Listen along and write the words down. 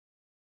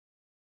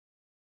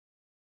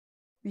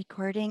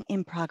Recording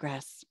in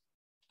progress.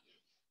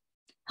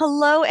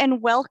 Hello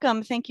and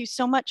welcome. Thank you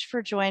so much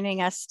for joining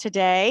us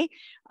today.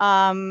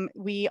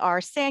 We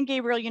are San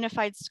Gabriel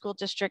Unified School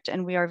District,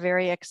 and we are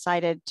very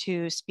excited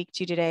to speak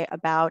to you today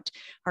about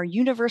our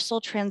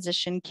Universal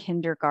Transition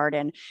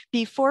Kindergarten.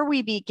 Before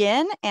we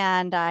begin,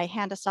 and I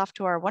hand us off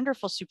to our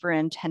wonderful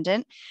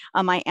superintendent,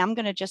 I am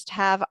going to just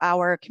have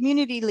our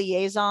community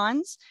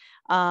liaisons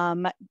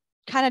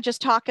kind of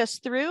just talk us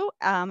through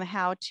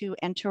how to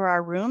enter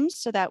our rooms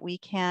so that we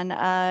can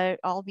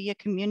all be a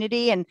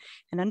community and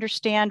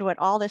understand what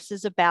all this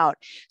is about.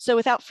 So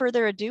without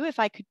further ado, if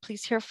I could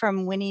please hear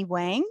from Winnie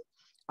Wang,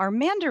 our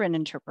Mandarin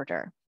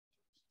interpreter.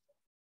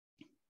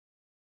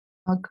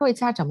 各位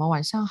家长们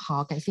晚上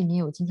好，感谢您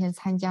有今天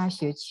参加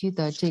学区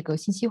的这个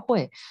信息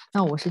会。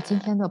那我是今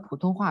天的普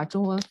通话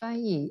中文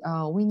翻译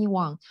Winnie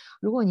Wang。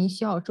如果您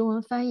需要中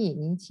文翻译，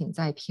您请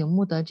在屏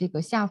幕的这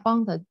个下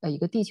方的一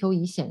个地球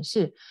仪显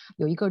示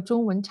有一个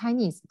中文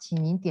Chinese，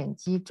 请您点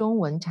击中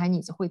文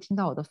Chinese 会听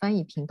到我的翻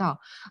译频道。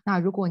那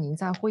如果您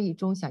在会议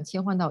中想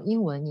切换到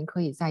英文，您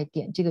可以再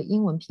点这个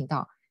英文频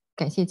道。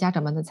感谢家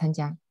长们的参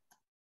加。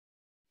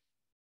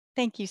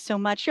Thank you so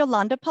much.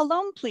 Yolanda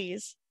Palom,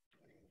 please.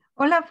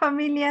 Hola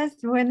familias,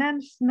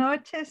 buenas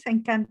noches,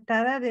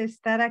 encantada de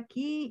estar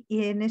aquí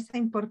y en esta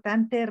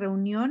importante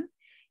reunión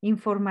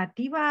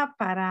informativa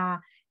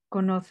para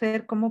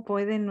conocer cómo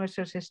pueden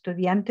nuestros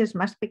estudiantes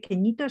más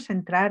pequeñitos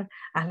entrar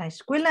a la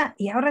escuela.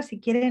 Y ahora si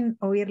quieren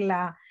oír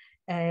la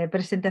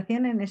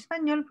presentación en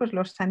español, pues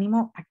los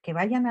animo a que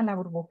vayan a la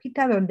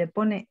burbujita donde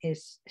pone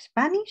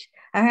Spanish,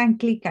 hagan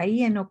clic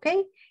ahí en OK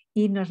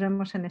y nos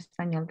vemos en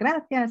español.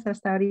 Gracias,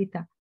 hasta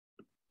ahorita.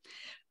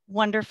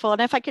 Wonderful.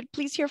 And if I could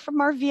please hear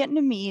from our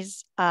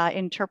Vietnamese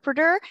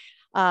interpreter,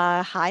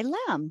 Hai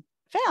Lam.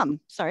 Pham,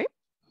 sorry.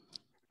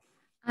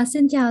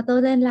 Xin chào,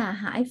 tôi tên là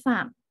Hải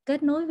Phạm,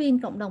 kết nối viên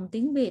cộng đồng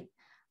tiếng Việt.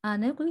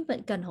 Nếu quý vị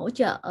cần hỗ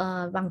trợ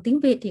bằng tiếng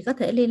Việt thì có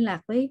thể liên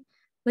lạc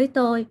với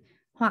tôi.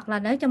 Hoặc là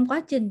nếu trong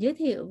quá trình giới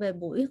thiệu về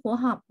buổi của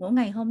họp của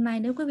ngày hôm nay,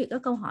 nếu quý vị có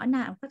câu hỏi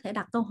nào có thể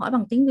đặt câu hỏi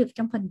bằng tiếng Việt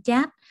trong phần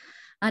chat.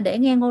 Để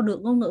nghe được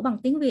ngôn ngữ bằng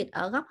tiếng Việt,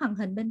 ở góc màn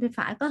hình bên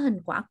phải có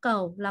hình quả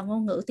cầu là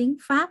ngôn ngữ tiếng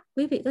Pháp.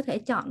 Quý vị có thể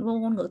chọn vô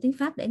ngôn ngữ tiếng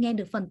Pháp để nghe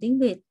được phần tiếng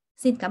Việt.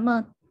 Xin cảm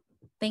ơn.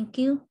 Thank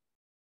you.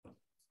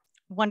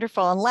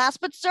 Wonderful. And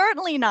last but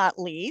certainly not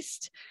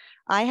least,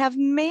 I have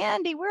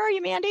Mandy. Where are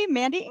you, Mandy?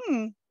 Mandy.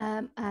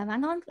晚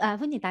安，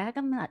歡迎大家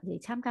今日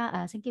嚟參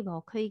加聖基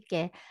和區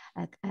嘅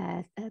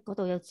嗰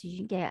度幼稚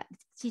園嘅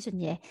資訊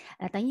嘢。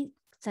等於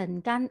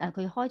陣間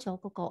佢開咗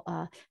嗰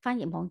個翻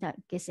譯網站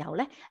嘅時候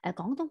咧，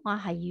廣東話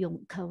係要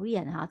用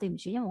Korean 嚇，對唔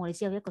住，因為我哋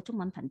只有一個中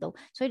文頻道，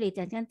所以你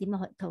陣間點入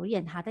去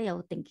Korean 下低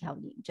有定球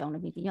形象裏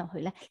面點入去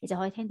咧，你就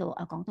可以聽到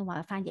廣東話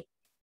嘅翻譯。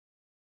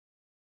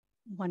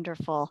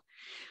Wonderful.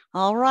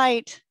 All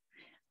right.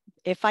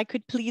 If I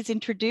could please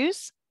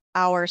introduce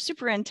our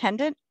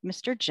superintendent,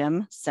 Mr.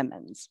 Jim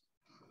Simmons.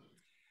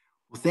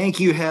 Well, thank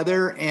you,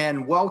 Heather,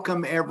 and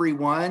welcome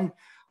everyone.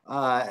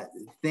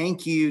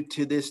 Thank you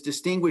to this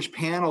distinguished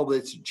panel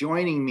that's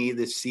joining me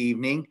this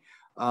evening.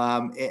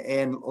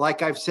 And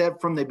like I've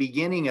said from the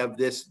beginning of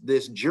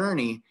this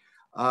journey,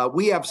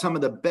 we have some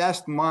of the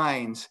best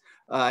minds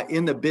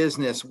in the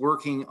business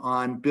working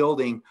on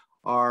building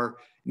our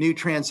new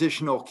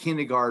transitional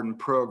kindergarten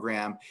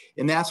program.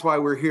 And that's why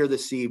we're here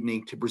this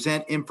evening to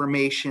present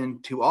information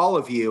to all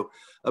of you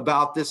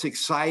about this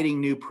exciting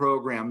new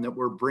program that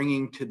we're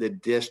bringing to the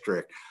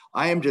district.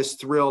 I am just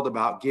thrilled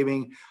about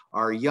giving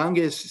our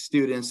youngest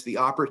students the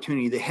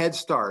opportunity, the head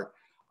start,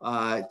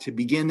 to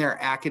begin their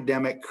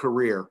academic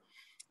career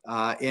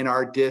in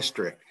our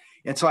district.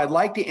 And so I'd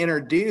like to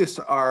introduce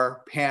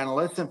our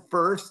panelists. And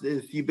first,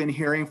 if you've been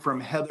hearing from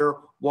Heather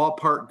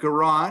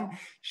Walpart-Garan,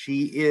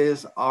 she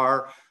is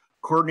our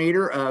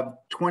coordinator of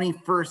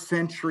 21st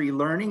century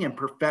learning and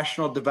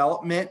professional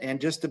development and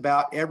just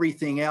about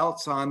everything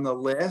else on the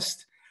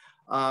list.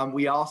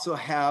 We also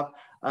have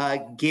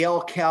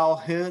Gail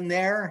Calhoun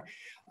there.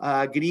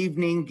 Good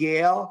evening,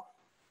 Gail.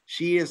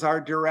 She is our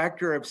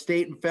director of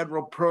state and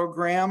federal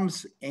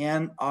programs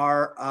and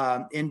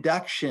our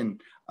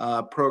induction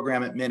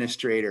program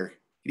administrator.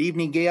 Good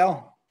evening,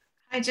 Gail.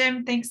 Hi,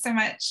 Jim. Thanks so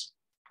much.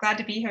 Glad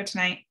to be here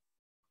tonight.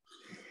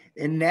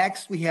 And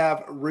next we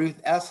have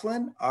Ruth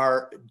Eslin,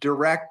 our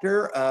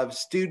Director of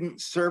Student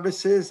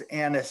Services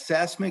and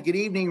Assessment. Good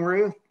evening,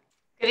 Ruth.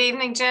 Good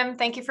evening, Jim.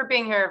 Thank you for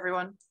being here,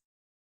 everyone.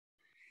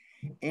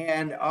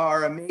 And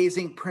our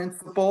amazing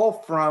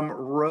principal from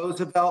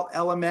Roosevelt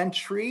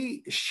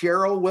Elementary,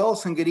 Cheryl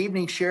Wilson. Good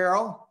evening,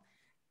 Cheryl.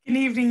 Good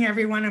evening,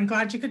 everyone. I'm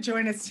glad you could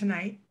join us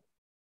tonight.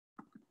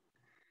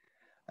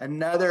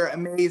 Another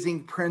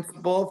amazing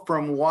principal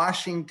from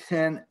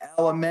Washington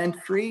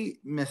Elementary,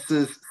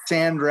 Mrs.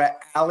 Sandra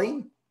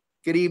Alley.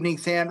 Good evening,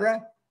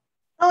 Sandra.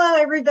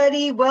 Hello,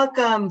 everybody.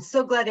 Welcome.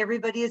 So glad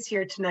everybody is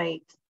here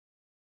tonight.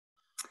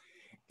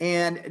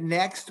 And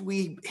next,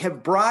 we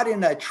have brought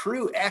in a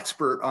true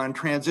expert on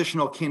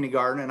transitional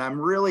kindergarten, and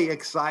I'm really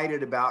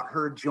excited about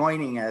her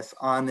joining us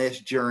on this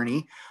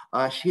journey.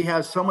 She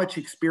has so much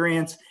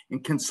experience in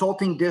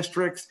consulting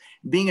districts,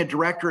 being a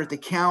director at the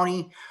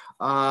county,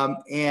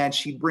 And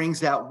she brings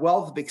that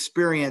wealth of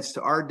experience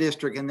to our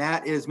district, and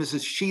that is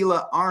Mrs.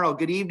 Sheila Arnold.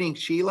 Good evening,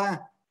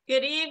 Sheila.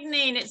 Good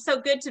evening. It's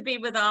so good to be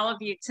with all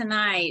of you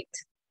tonight.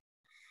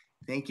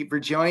 Thank you for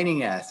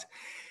joining us.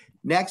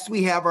 Next,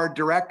 we have our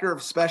Director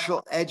of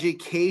Special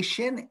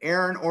Education,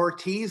 Erin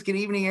Ortiz. Good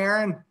evening,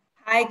 Erin.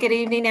 Hi, good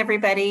evening,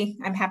 everybody.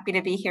 I'm happy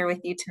to be here with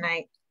you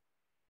tonight.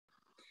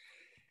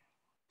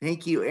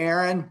 Thank you,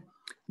 Erin.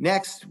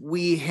 Next,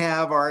 we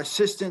have our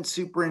Assistant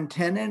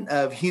Superintendent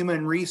of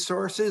Human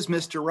Resources,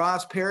 Mr.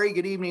 Ross Perry.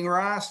 Good evening,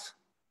 Ross.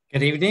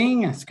 Good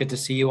evening. It's good to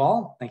see you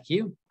all. Thank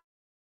you.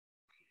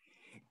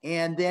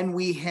 And then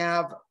we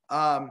have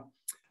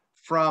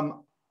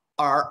from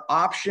our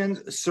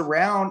Options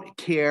Surround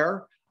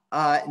Care,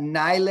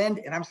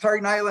 Nyland. And I'm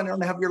sorry, Nyland, I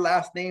don't have your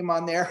last name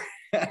on there.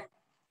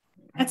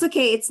 That's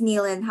okay. It's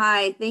Neelan.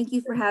 Hi. Thank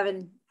you for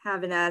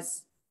having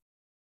us.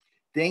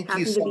 Thank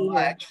you so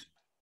much.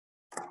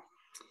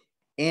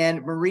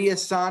 And Maria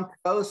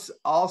Santos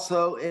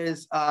also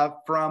is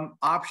from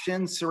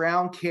Options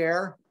Surround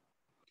Care.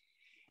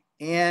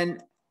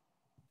 And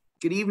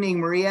good evening,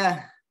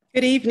 Maria.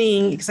 Good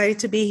evening. Excited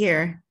to be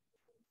here.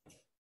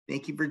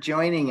 Thank you for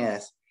joining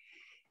us.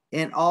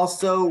 And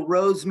also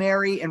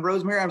Rosemary. And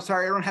Rosemary, I'm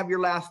sorry, I don't have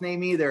your last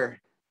name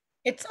either.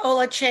 It's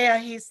Olachea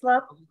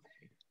Heaslop.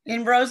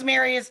 And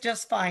Rosemary is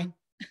just fine.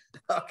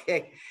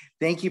 Okay.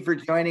 Thank you for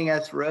joining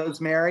us,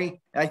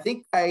 Rosemary. I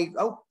think I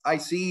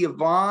see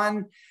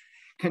Yvonne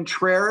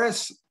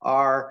Contreras,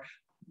 our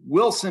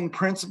Wilson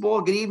principal.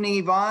 Good evening,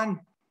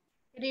 Yvonne.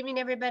 Good evening,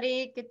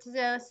 everybody. Good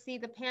to see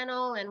the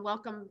panel and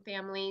welcome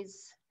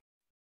families.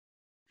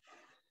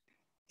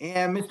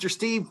 And Mr.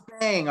 Steve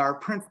Fang, our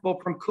principal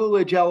from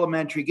Coolidge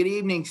Elementary. Good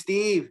evening,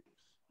 Steve.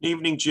 Good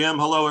evening, Jim.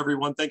 Hello,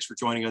 everyone. Thanks for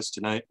joining us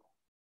tonight.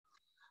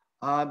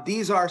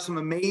 These are some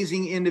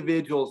amazing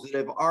individuals that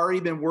have already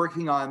been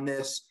working on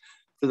this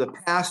for the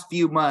past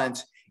few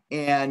months.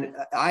 And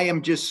I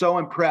am just so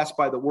impressed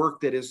by the work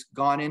that has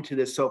gone into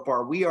this so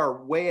far. We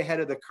are way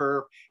ahead of the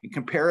curve in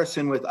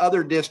comparison with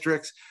other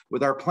districts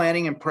with our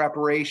planning and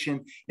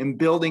preparation in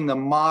building the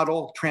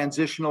model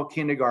transitional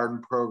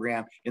kindergarten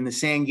program in the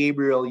San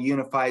Gabriel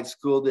Unified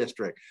School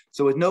District.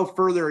 So with no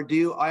further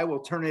ado, I will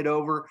turn it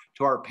over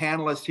to our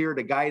panelists here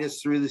to guide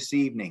us through this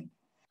evening.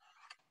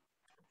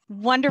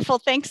 Wonderful.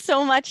 Thanks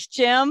so much,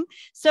 Jim.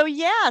 So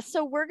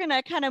so we're going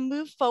to kind of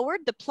move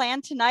forward. The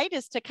plan tonight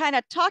is to kind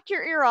of talk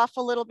your ear off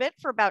a little bit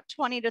for about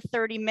 20 to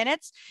 30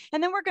 minutes.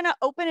 And then we're going to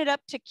open it up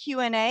to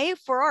Q&A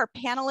for our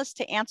panelists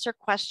to answer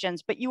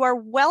questions. But you are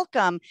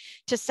welcome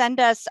to send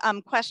us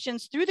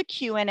questions through the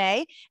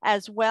Q&A,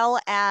 as well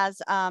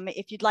as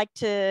if you'd like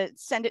to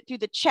send it through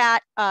the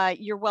chat,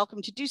 you're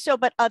welcome to do so.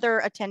 But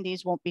other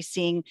attendees won't be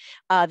seeing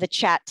the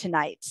chat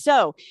tonight.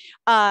 So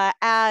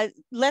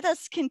let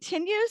us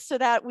continue so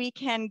that we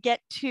can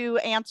get to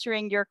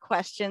answering your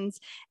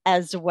questions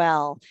as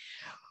well.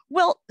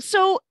 Well,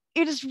 so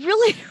it is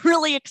really,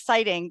 really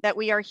exciting that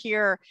we are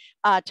here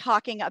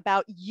talking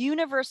about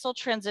universal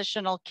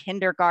transitional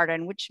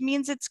kindergarten, which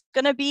means it's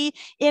going to be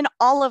in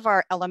all of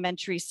our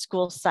elementary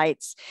school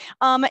sites.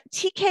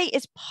 TK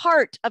is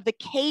part of the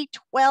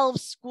K-12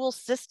 school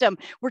system.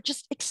 We're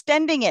just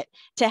extending it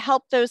to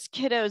help those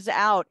kiddos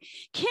out.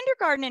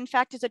 Kindergarten, in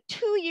fact, is a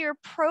 2-year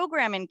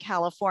program in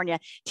California.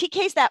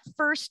 TK is that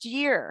first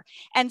year.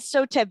 And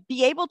so to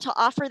be able to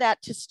offer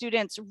that to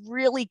students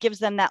really gives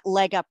them that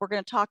leg up. We're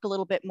going to talk a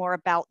little bit more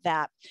about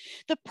that.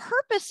 The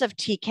purpose of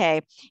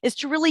TK is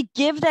to really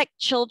give the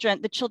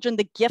children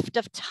the gift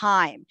of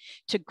time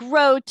to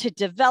grow, to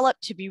develop,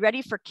 to be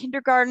ready for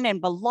kindergarten and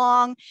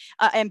belong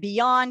and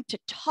beyond, to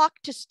talk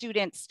to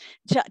students,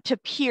 to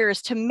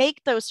peers, to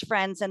make those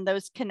friends and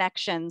those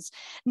connections,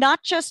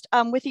 not just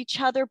with each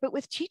other, but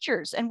with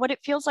teachers and what it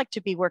feels like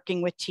to be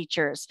working with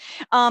teachers.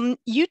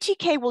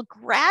 UTK will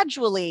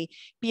gradually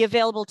be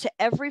available to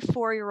every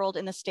 4-year-old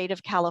in the state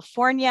of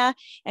California.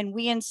 And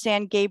we in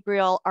San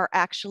Gabriel are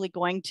actually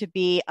going to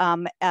be,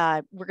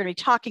 we're going to be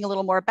talking a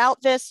little more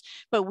about this,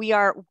 but we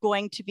are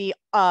going to be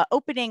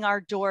opening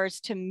our doors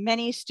to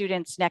many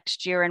students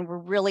next year. And we're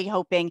really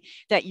hoping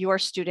that your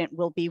student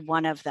will be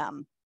one of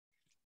them.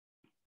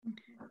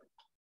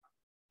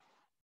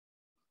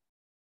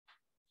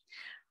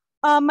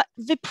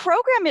 The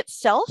program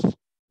itself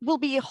will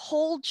be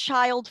whole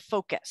child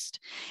focused.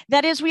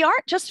 That is, we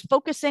aren't just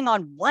focusing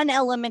on one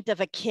element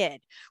of a kid.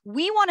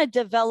 We want to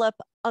develop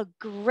a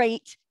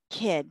great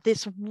kid,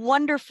 this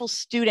wonderful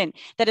student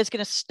that is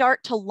going to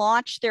start to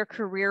launch their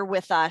career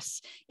with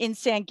us in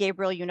San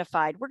Gabriel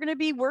Unified. We're going to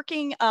be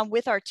working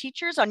with our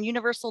teachers on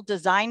universal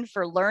design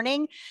for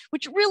learning,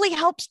 which really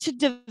helps to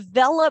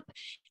develop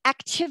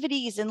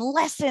activities and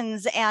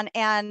lessons and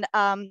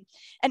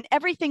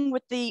everything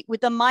with the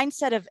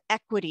mindset of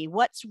equity.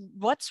 What's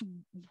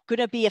going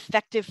to be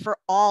effective for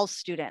all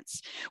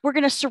students? We're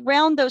going to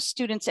surround those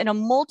students in a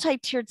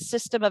multi-tiered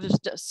system of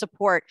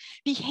support,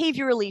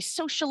 behaviorally,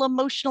 social,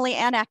 emotionally,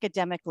 and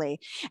academically.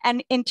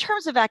 And in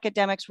terms of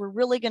academics, we're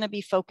really going to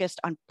be focused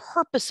on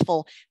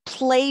purposeful,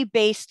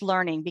 play-based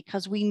learning,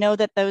 because we know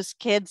that those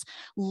kids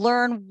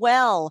learn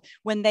well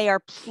when they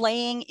are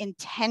playing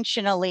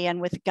intentionally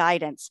and with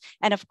guidance.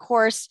 And of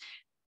course,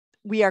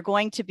 we are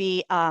going to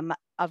be,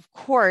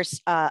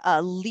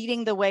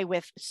 leading the way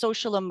with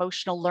social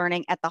emotional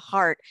learning at the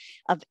heart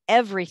of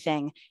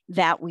everything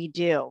that we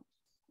do.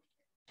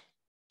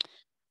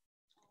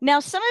 Now,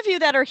 some of you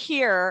that are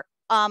here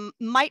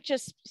might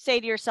just say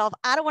to yourself,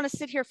 I don't want to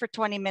sit here for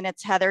 20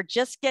 minutes, Heather.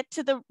 Just get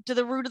to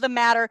the root of the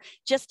matter.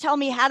 Just tell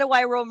me, how do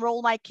I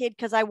enroll my kid?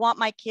 Because I want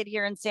my kid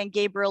here in San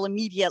Gabriel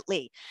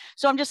immediately.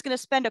 So I'm just going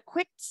to spend a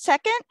quick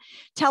second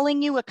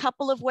telling you a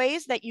couple of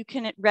ways that you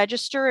can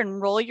register and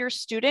enroll your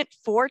student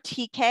for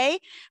TK.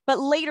 But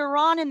later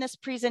on in this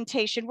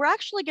presentation, we're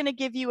actually going to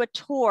give you a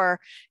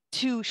tour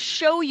to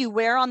show you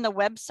where on the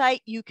website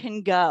you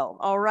can go.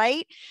 All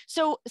right.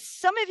 So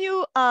some of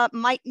you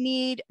might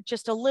need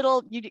just a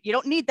little, you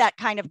don't need that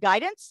kind of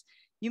guidance.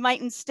 You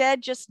might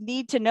instead just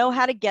need to know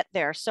how to get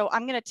there. So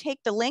I'm going to take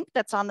the link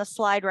that's on the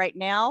slide right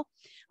now.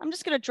 I'm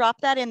just going to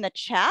drop that in the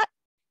chat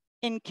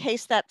in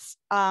case that's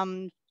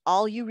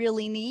all you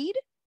really need.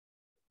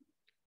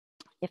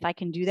 If I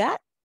can do that,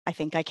 I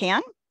think I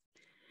can.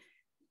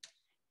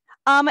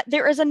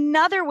 There is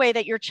another way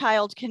that your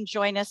child can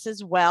join us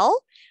as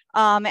well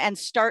and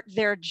start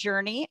their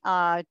journey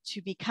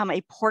to become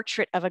a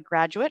portrait of a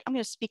graduate. I'm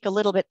going to speak a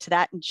little bit to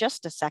that in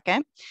just a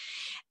second.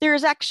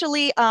 There's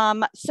actually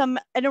an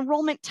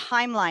enrollment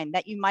timeline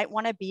that you might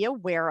want to be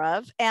aware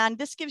of, and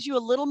this gives you a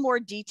little more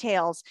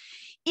details.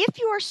 If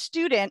your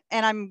student,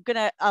 and I'm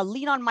going to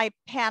lean on my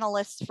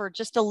panelists for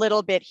just a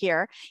little bit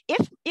here,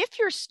 if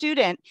your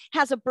student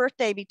has a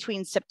birthday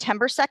between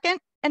September 2nd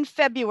and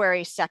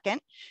February 2nd,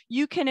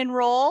 you can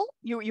enroll.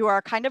 You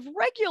are kind of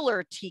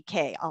regular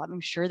TK. I'm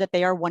sure that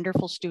they are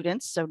wonderful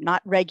students, so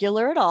not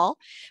regular at all,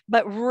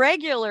 but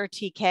regular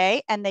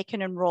TK, and they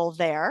can enroll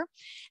there.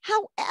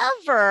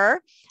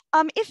 However,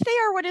 if they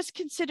are what is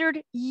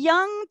considered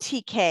young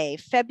TK,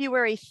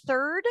 February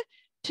 3rd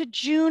to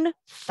June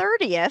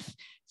 30th,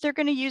 they're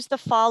going to use the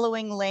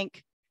following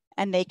link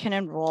and they can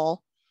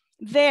enroll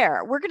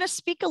there. We're going to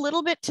speak a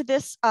little bit to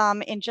this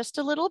in just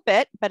a little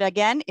bit, but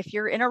again, if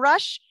you're in a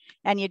rush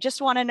and you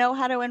just want to know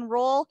how to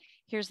enroll,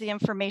 here's the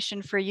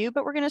information for you.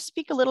 But we're going to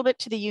speak a little bit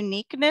to the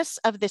uniqueness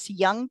of this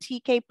young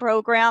TK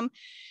program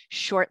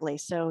shortly.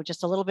 So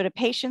just a little bit of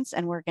patience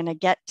and we're going to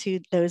get to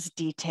those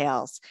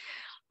details.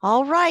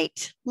 All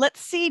right,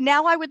 let's see.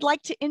 Now I would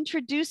like to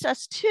introduce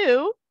us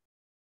to,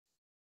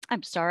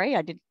 I'm sorry,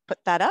 I didn't put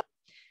that up.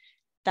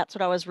 That's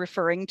what I was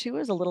referring to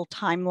as a little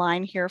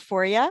timeline here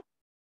for you.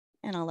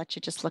 And I'll let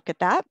you just look at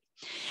that.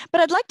 But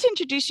I'd like to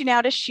introduce you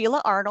now to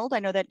Sheila Arnold. I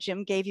know that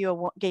Jim gave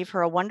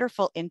her a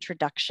wonderful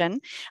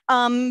introduction,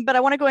 but I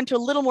want to go into a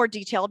little more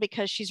detail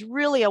because she's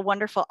really a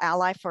wonderful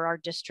ally for our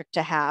district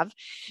to have.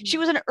 She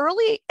was an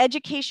early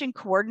education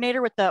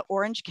coordinator with the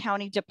Orange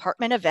County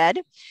Department of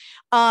Ed.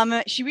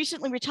 She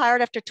recently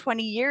retired after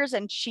 20 years,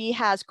 and she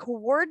has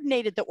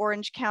coordinated the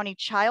Orange County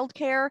Child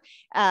Care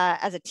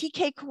as a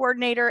TK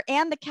coordinator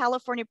and the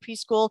California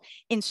Preschool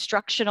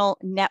Instructional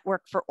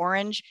Network for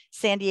Orange,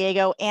 San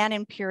Diego, and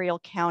Imperial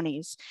Counties.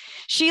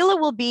 Sheila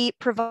will be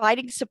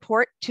providing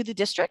support to the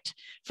district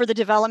for the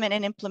development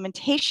and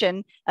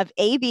implementation of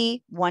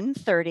AB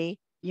 130,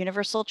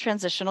 Universal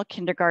Transitional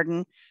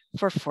Kindergarten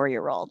for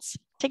 4-year-olds.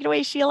 Take it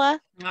away, Sheila.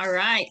 All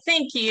right.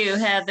 Thank you,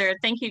 Heather.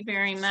 Thank you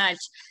very much.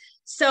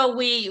 So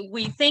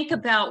we think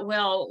about,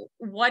 well,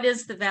 what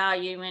is the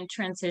value in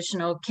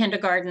transitional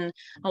kindergarten?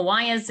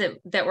 Why is it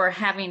that we're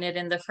having it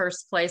in the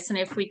first place? And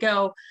if we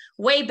go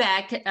way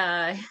back,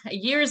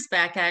 years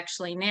back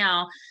actually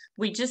now,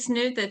 we just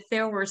knew that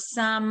there were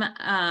some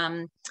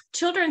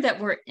children that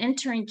were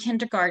entering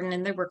kindergarten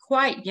and they were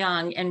quite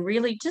young and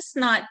really just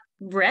not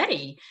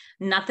ready.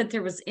 Not that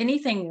there was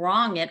anything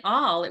wrong at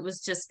all. It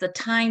was just the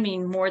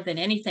timing more than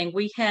anything.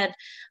 We had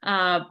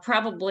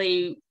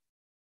probably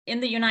in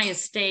the United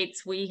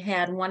States, we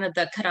had one of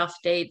the cutoff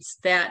dates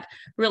that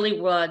really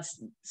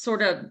was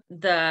sort of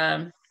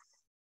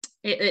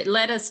it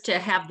led us to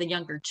have the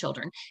younger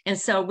children. And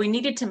so we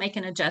needed to make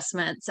an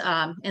adjustment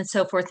and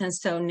so forth. And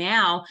so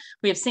now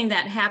we have seen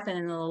that happen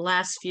in the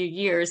last few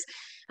years,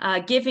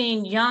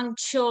 giving young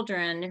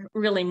children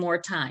really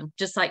more time,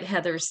 just like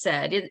Heather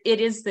said.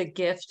 It is the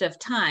gift of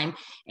time,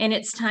 and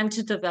it's time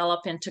to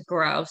develop and to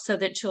grow so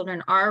that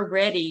children are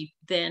ready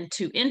then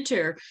to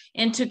enter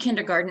into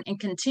kindergarten and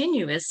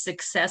continue as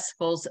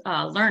successful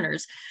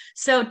learners.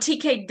 So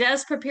TK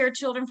does prepare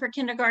children for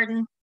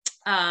kindergarten.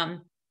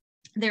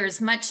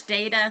 There's much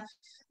data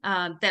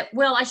that,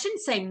 well, I shouldn't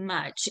say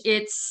much.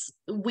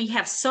 We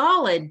have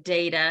solid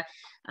data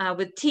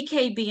With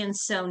TK being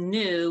so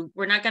new,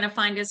 we're not going to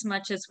find as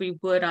much as we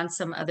would on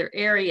some other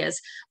areas,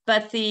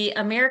 but the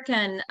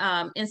American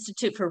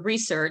Institute for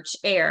Research,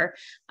 AIR,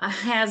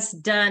 has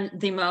done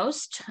the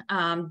most.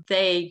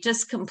 They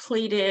just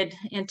completed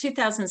in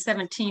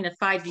 2017 a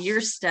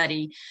 5-year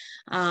study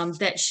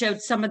that showed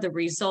some of the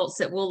results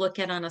that we'll look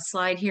at on a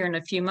slide here in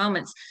a few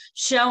moments,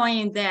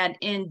 showing that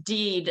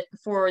indeed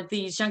for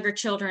these younger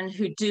children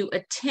who do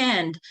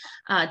attend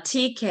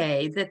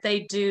TK, that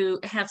they do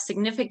have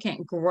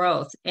significant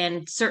growth,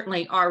 and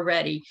certainly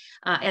already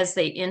as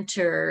they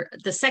enter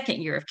the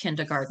 2nd year of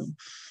kindergarten,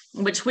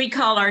 which we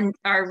call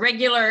our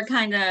regular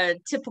kind of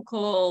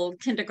typical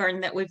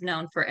kindergarten that we've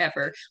known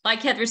forever.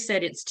 Like Heather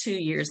said, it's 2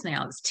 years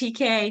now. It's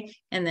TK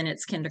and then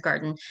it's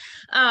kindergarten.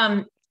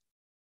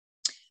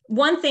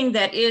 One thing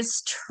that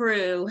is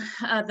true,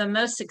 the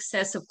most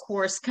success, of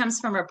course, comes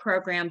from a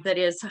program that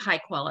is high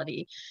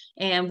quality.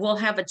 And we'll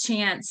have a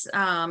chance,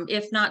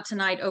 if not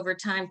tonight, over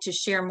time, to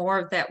share more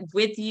of that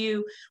with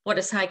you. What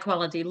does high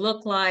quality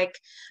look like?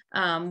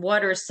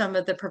 What are some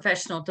of the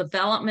professional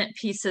development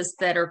pieces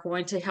that are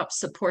going to help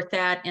support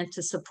that and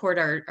to support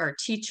our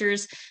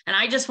teachers? And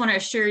I just want to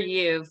assure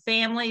you,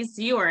 families,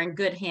 you are in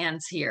good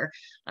hands here.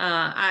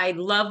 I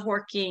love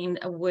working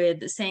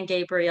with San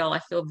Gabriel. I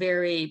feel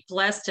very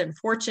blessed and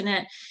fortunate.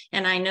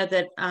 And I know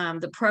that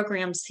the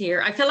programs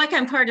here, I feel like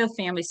I'm part of the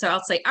family. So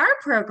I'll say our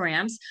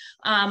programs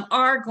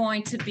are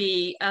going to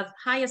be of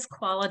highest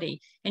quality,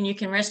 and you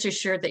can rest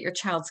assured that your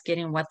child's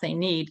getting what they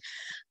need.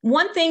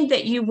 One thing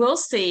that you will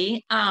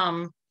see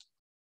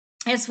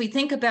as we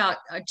think about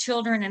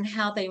children and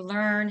how they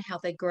learn, how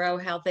they grow,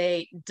 how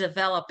they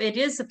develop, it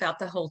is about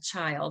the whole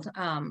child,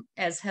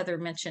 as Heather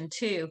mentioned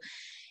too.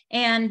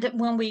 And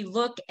when we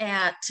look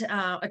at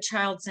a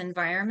child's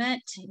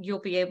environment, you'll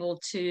be able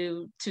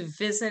to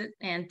visit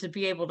and to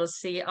be able to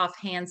see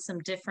offhand some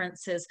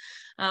differences.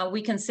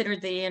 We consider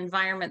the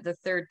environment the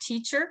third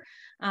teacher.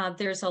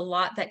 There's a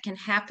lot that can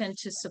happen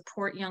to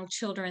support young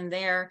children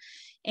there.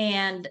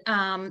 And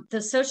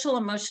the social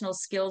emotional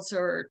skills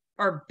are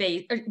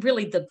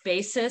really the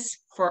basis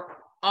for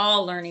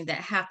all learning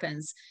that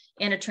happens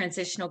in a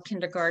transitional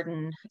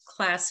kindergarten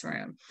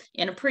classroom,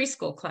 in a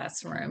preschool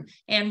classroom,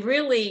 and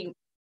really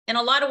in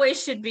a lot of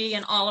ways should be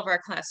in all of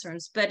our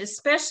classrooms, but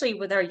especially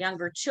with our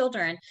younger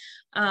children.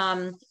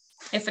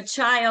 If a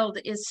child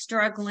is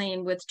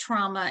struggling with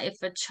trauma, if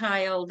a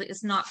child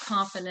is not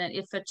confident,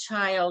 if a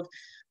child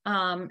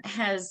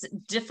has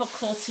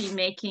difficulty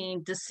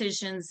making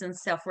decisions and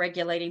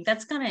self-regulating,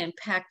 that's going to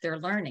impact their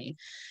learning.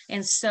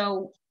 And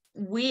so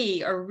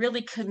we are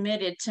really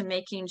committed to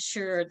making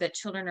sure that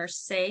children are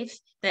safe,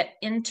 that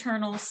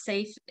internal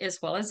safe as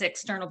well as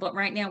external, but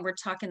right now we're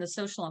talking the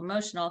social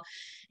emotional,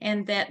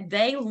 and that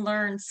they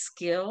learn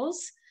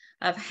skills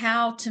of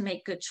how to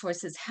make good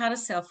choices, how to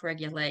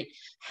self-regulate,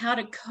 how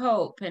to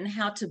cope, and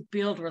how to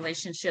build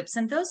relationships.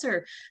 And those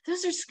are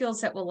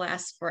skills that will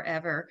last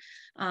forever.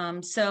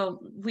 So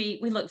we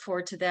look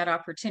forward to that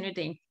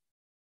opportunity.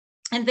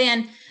 And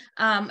then,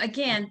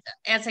 again,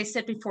 as I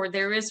said before,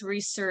 there is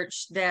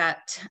research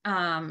that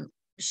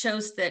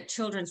shows that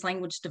children's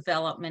language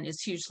development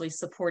is hugely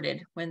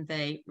supported when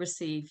they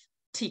receive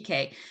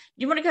TK.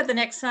 You want to go to the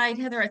next slide,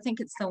 Heather? I think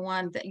it's the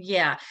one that,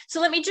 yeah.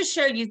 So let me just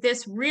show you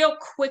this real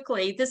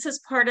quickly. This is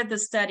part of the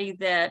study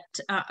that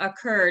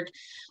occurred,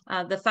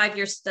 the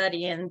 5-year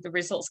study, and the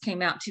results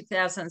came out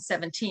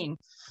 2017.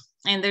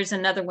 And there's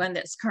another one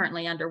that's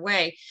currently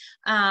underway.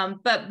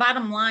 But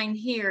bottom line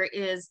here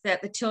is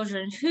that the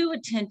children who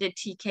attended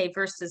TK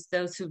versus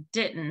those who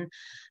didn't,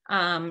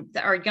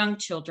 our young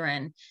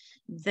children,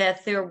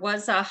 that there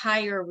was a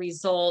higher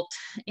result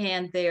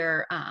in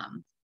their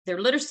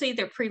literacy,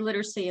 their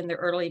pre-literacy, and their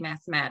early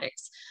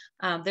mathematics.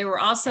 There were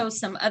also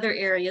some other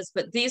areas,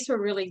 but these were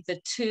really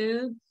the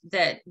two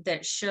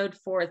that showed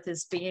forth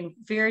as being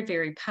very,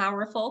 very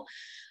powerful.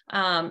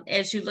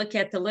 As you look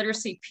at the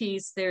literacy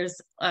piece,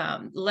 there's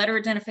letter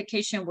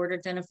identification, word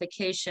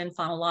identification,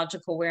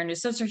 phonological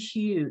awareness. Those are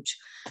huge.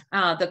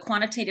 The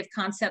quantitative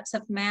concepts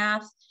of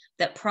math,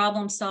 that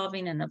problem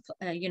solving and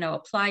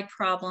applied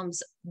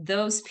problems,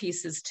 those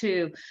pieces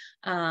too,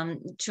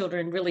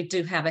 children really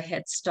do have a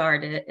head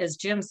start. As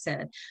Jim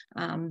said,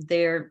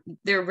 they're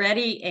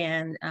ready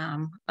and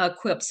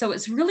equipped. So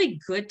it's really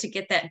good to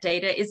get that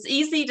data. It's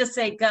easy to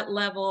say gut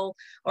level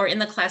or in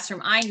the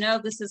classroom, I know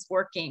this is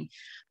working,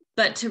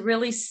 but to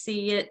really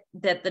see it,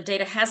 that the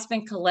data has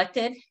been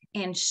collected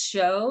and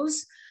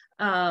shows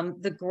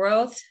the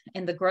growth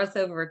and the growth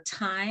over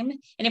time.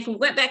 And if we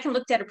went back and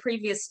looked at a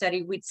previous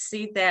study, we'd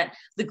see that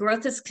the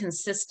growth is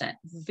consistent,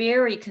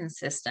 very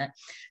consistent.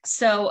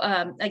 So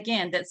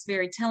again, that's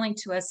very telling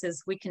to us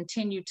as we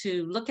continue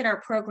to look at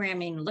our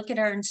programming, look at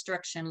our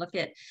instruction, look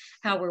at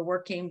how we're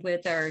working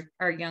with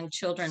our young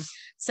children.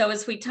 So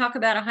as we talk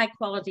about a high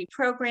quality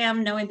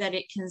program, knowing that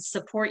it can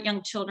support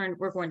young children,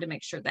 we're going to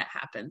make sure that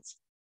happens.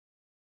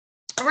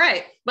 All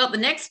right, well, the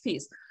next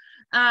piece.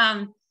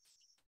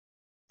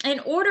 In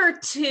order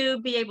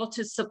to be able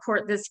to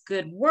support this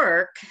good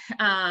work,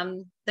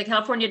 the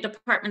California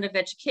Department of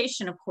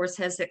Education, of course,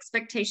 has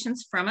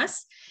expectations from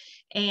us.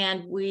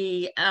 and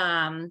we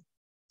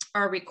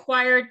are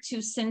required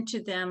to send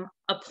to them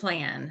a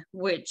plan,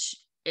 which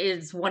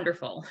is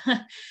wonderful.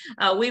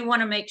 We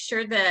want to make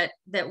sure that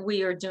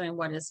we are doing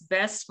what is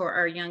best for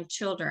our young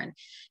children.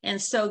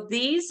 And so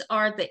these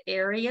are the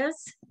areas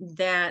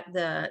that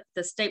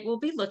the state will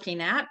be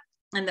looking at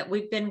and that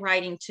we've been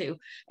writing to.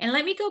 And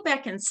let me go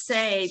back and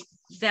say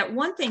that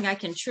one thing I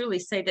can truly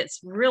say that's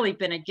really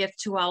been a gift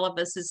to all of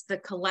us is the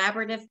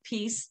collaborative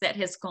piece that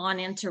has gone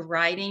into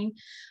writing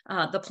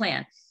the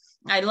plan.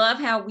 I love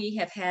how we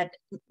have had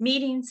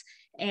meetings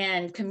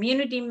and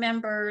community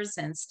members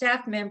and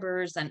staff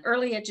members and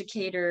early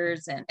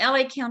educators and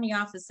LA County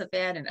Office of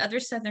Ed and other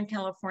Southern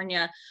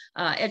California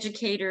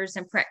educators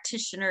and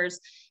practitioners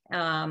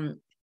have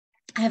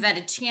had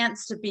a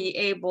chance to be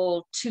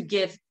able to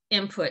give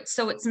input.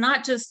 So it's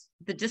not just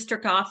the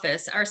district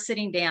office are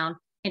sitting down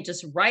and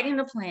just writing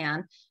a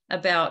plan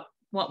about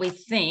what we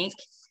think,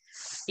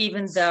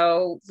 even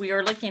though we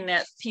are looking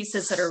at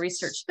pieces that are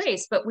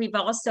research-based, but we've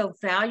also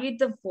valued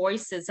the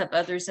voices of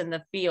others in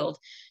the field,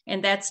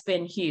 and that's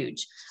been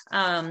huge.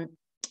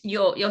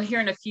 You'll hear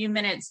in a few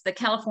minutes the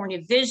California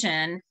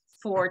vision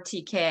for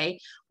TK.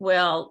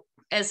 Well,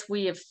 as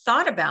we have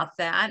thought about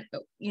that,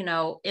 you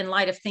know, in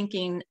light of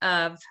thinking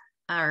of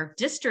our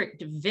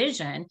district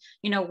vision,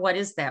 you know, what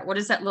is that? What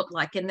does that look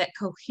like? And that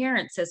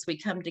coherence as we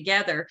come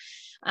together.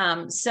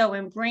 So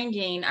in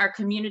bringing our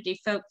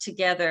community folk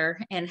together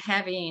and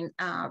having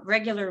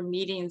regular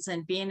meetings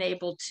and being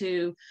able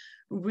to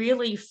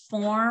really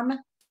form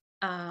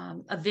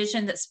a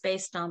vision that's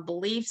based on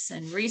beliefs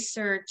and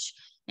research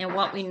and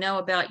what we know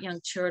about young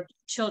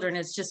children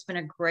has just been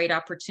a great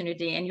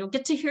opportunity. And you'll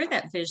get to hear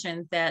that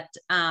vision that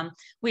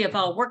we have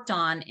all worked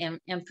on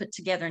and put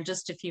together in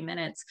just a few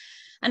minutes.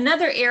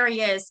 Another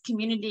area is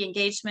community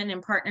engagement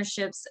and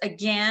partnerships.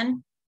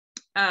 Again,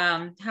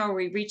 how are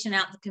we reaching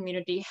out to the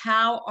community?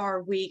 How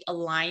are we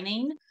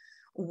aligning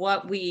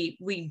what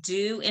we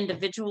do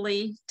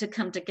individually to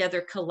come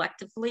together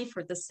collectively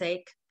for the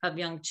sake of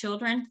young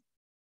children?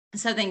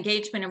 So the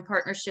engagement and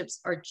partnerships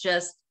are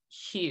just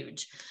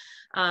huge.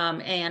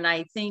 And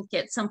I think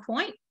at some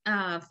point,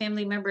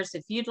 family members,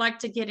 if you'd like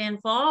to get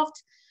involved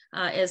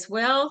as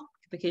well,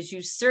 because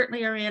you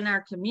certainly are in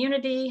our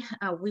community,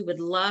 we would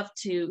love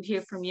to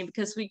hear from you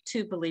because we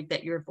too believe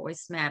that your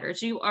voice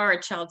matters. You are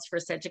a child's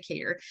first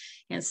educator.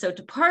 And so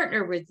to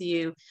partner with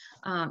you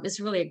is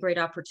really a great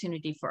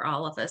opportunity for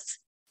all of us.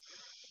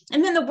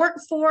 And then the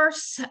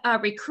workforce,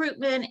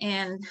 recruitment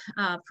and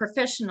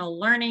professional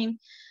learning.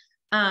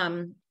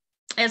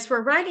 As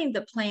we're writing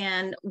the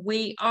plan,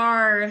 we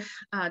are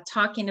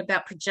talking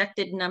about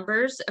projected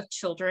numbers of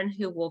children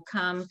who will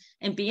come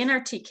and be in our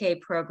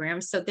TK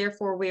program. So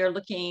therefore, we are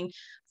looking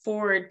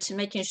forward to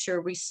making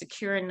sure we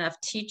secure enough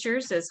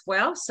teachers as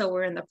well. So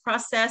we're in the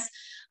process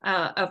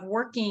of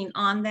working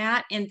on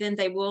that. And then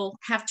they will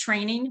have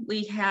training.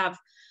 We have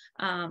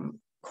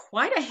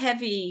quite a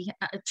heavy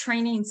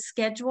training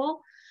schedule.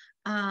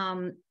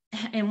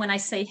 And when I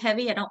say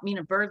heavy, I don't mean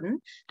a burden.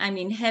 I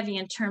mean heavy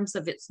in terms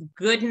of its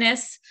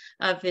goodness,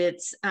 of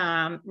its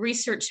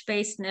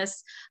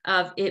research-basedness,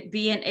 of it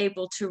being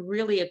able to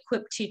really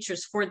equip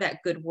teachers for that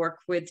good work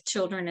with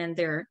children and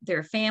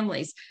their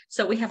families.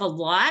 So we have a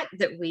lot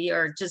that we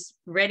are just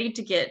ready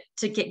to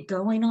get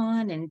going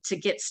on and to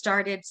get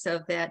started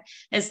so that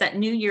as that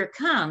new year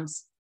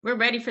comes, we're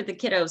ready for the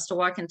kiddos to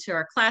walk into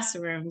our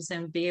classrooms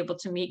and be able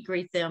to meet,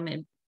 greet them,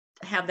 and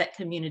have that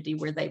community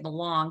where they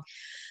belong.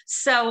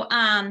 So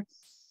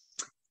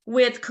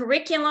with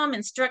curriculum,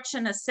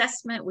 instruction,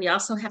 assessment, we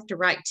also have to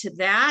write to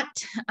that.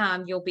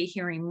 You'll be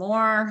hearing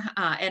more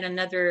at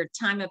another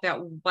time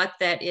about what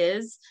that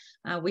is.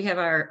 We have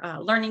our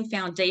learning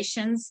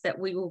foundations that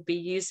we will be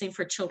using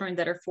for children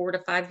that are 4 to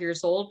 5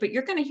 years old, but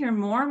you're going to hear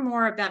more and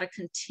more about a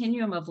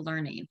continuum of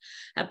learning,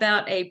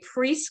 about a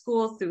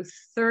preschool through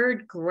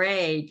 3rd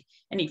grade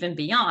and even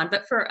beyond.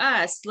 But for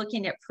us,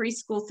 looking at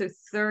preschool through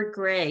 3rd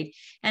grade,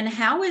 and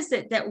how is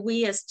it that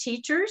we as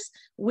teachers,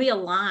 we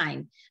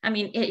align? I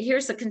mean,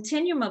 here's a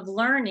continuum of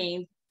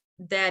learning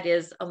that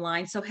is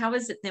aligned. So how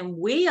is it then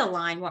we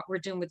align what we're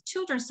doing with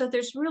children? So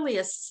there's really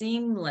a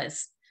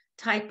seamless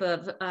type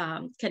of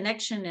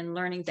connection and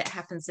learning that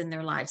happens in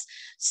their lives.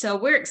 So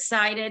we're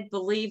excited,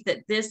 believe that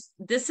this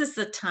is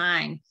the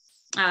time.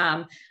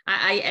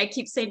 I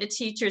keep saying to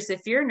teachers,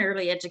 if you're in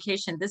early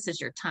education, this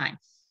is your time.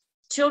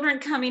 Children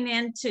coming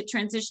into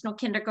transitional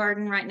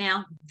kindergarten right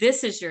now,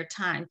 this is your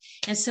time.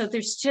 And so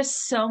there's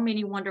just so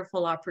many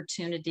wonderful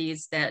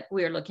opportunities that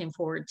we're looking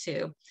forward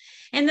to.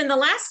 And then the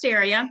last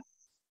area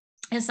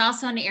is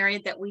also an area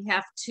that we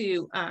have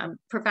to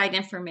provide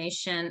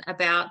information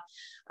about.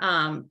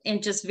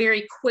 And just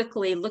very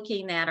quickly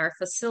looking at our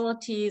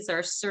facilities,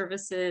 our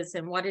services,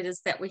 and what it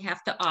is that we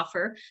have to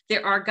offer.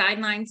 There are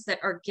guidelines that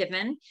are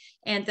given,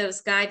 and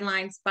those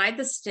guidelines by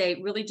the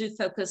state really do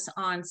focus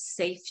on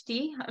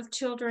safety of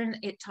children.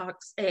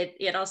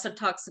 It also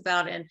talks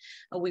about, and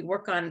we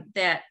work on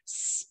that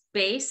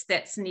space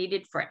that's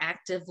needed for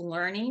active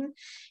learning.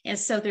 And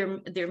so there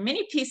are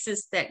many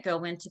pieces that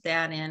go into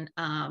that, and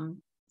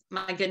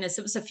my goodness,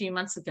 it was a few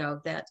months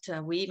ago that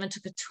we even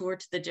took a tour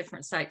to the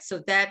different sites.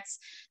 So that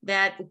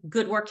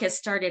good work has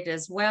started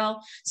as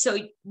well. So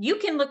you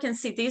can look and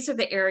see, these are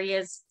the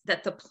areas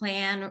that the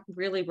plan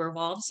really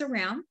revolves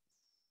around.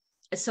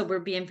 So we're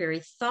being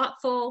very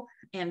thoughtful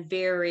and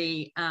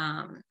very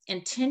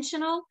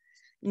intentional,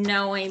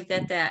 knowing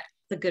that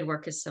the good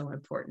work is so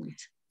important.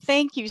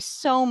 Thank you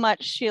so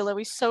much, Sheila.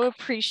 We so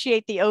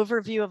appreciate the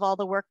overview of all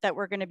the work that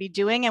we're going to be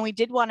doing. And we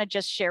did want to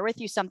just share with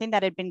you something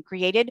that had been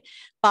created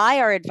by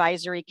our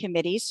advisory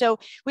committee,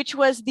 which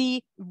was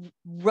the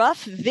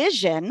rough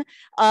vision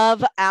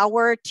of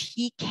our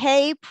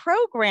TK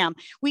program.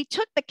 We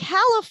took the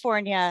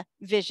California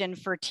vision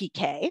for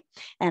TK,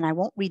 and I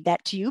won't read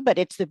that to you, but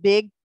it's the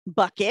big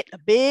bucket, a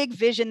big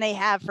vision they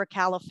have for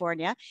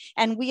California.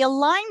 And we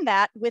align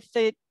that with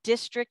the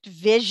district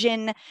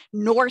vision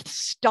North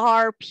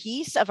Star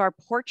piece of our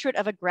portrait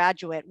of a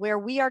graduate, where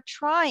we are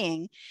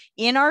trying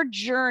in our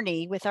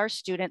journey with our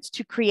students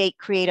to create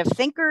creative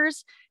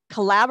thinkers,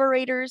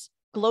 collaborators,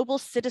 global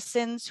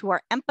citizens who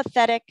are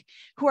empathetic,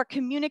 who are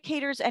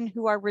communicators, and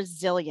who are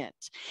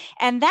resilient.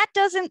 And that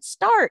doesn't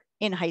start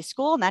in high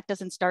school, and that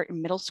doesn't start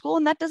in middle school,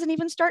 and that doesn't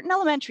even start in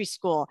elementary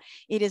school.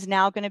 It is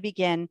now going to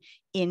begin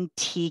in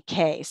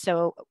TK.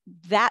 So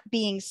that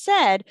being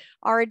said,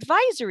 our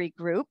advisory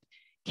group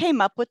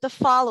came up with the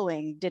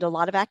following, did a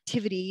lot of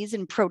activities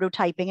and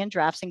prototyping and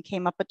drafts, and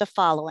came up with the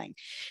following.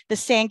 The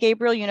San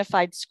Gabriel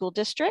Unified School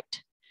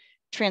District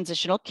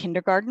Transitional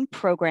Kindergarten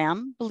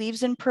Program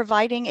believes in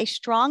providing a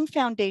strong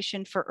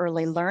foundation for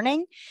early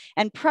learning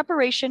and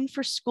preparation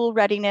for school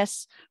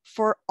readiness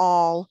for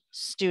all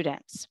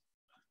students.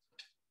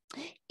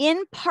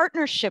 In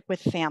partnership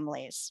with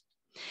families,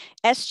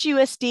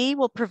 SGUSD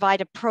will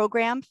provide a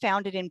program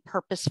founded in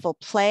purposeful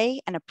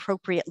play and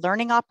appropriate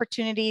learning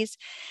opportunities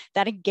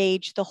that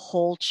engage the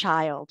whole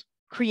child,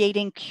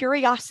 creating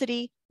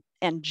curiosity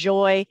and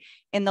joy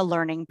in the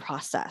learning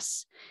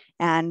process.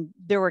 And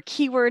there were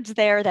keywords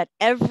there that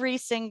every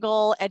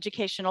single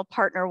educational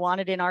partner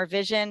wanted in our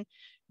vision: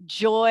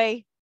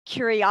 joy,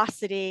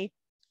 curiosity,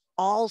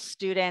 all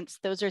students.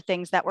 Those are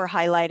things that were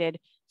highlighted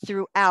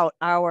throughout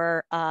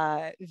our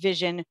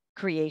vision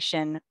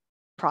creation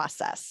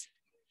process.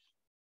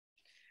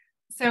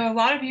 So a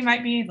lot of you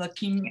might be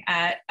looking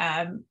at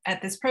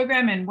this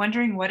program and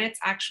wondering what it's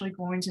actually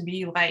going to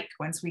be like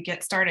once we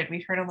get started.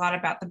 We've heard a lot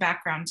about the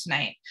background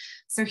tonight.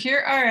 So here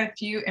are a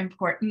few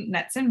important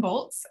nuts and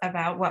bolts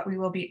about what we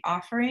will be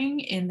offering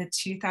in the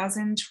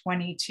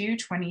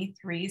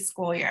 2022-23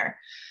 school year.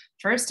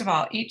 First of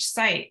all, each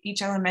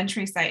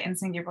elementary site in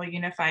San Gabriel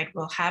Unified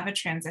will have a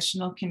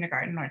transitional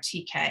kindergarten, or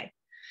TK.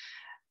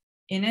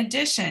 In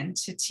addition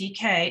to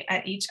TK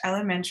at each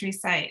elementary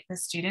site, the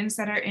students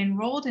that are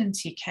enrolled in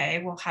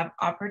TK will have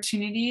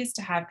opportunities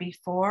to have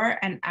before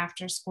and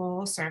after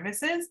school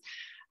services.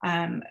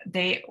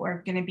 They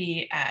are going to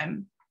be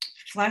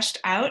fleshed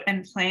out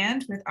and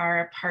planned with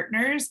our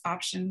partners,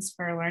 Options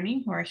for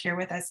Learning, who are here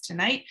with us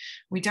tonight.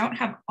 We don't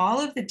have all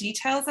of the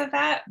details of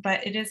that,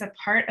 but it is a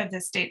part of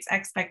the state's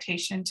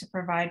expectation to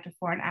provide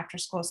before and after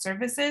school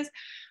services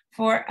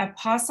for a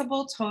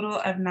possible total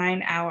of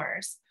 9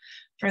 hours.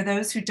 For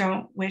those who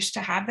don't wish to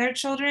have their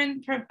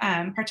children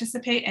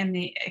participate in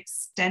the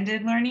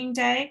extended learning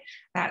day,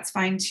 that's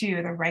fine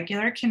too. The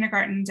regular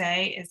kindergarten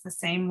day is the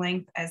same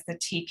length as the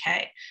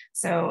TK.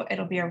 So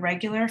it'll be a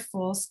regular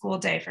full school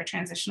day for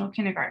transitional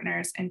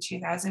kindergartners in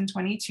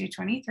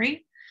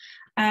 2022-23.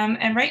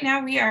 And right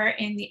now we are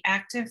in the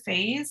active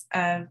phase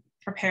of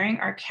preparing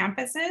our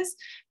campuses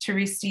to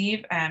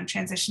receive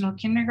transitional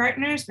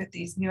kindergartners with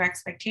these new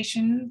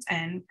expectations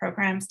and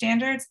program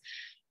standards.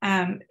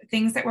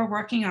 Things that we're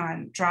working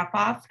on: drop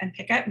off and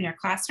pick up near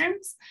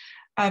classrooms,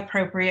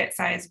 appropriate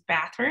size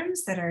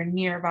bathrooms that are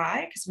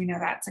nearby, because we know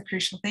that's a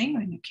crucial thing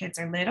when your kids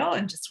are little,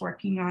 and just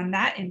working on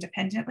that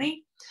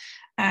independently.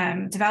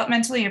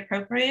 Developmentally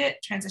appropriate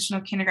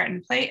transitional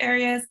kindergarten play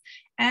areas,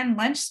 and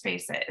lunch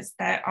spaces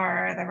that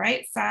are the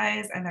right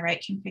size and the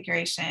right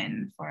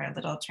configuration for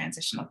little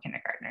transitional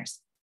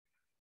kindergartners.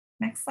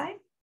 Next slide.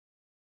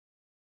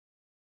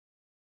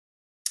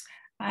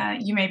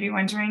 You may be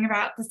wondering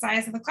about the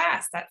size of the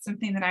class. That's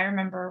something that I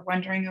remember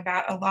wondering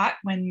about a lot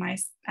when my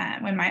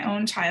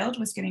own child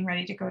was getting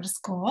ready to go to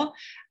school.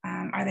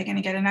 Are they going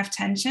to get enough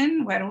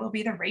attention? What will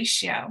be the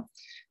ratio?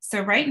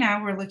 So right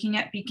now we're looking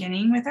at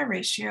beginning with a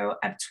ratio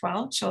of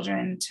 12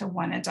 children to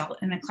 1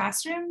 adult in a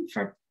classroom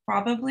for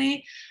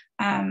probably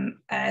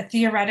a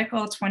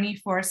theoretical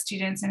 24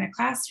 students in a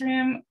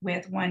classroom,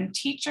 with 1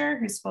 teacher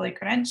who's fully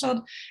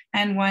credentialed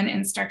and 1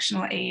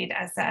 instructional aide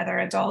as the other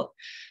adult.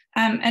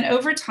 And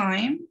over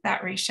time,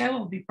 that ratio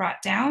will be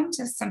brought down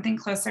to something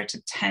closer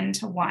to 10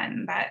 to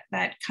 1.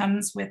 That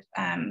comes with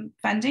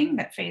funding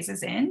that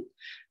phases in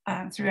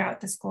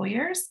throughout the school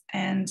years.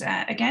 And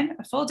again,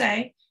 a full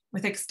day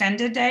with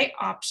extended day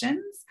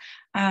options.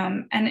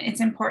 And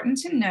it's important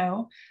to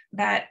know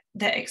that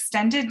the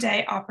extended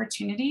day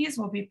opportunities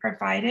will be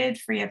provided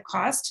free of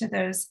cost to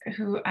those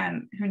who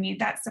need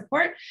that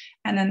support.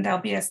 And then there'll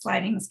be a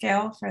sliding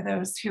scale for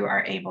those who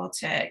are able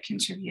to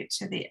contribute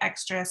to the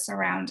extra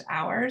surround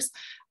hours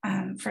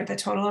for the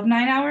total of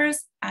 9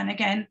 hours. And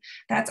again,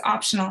 that's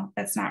optional,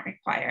 that's not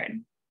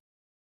required.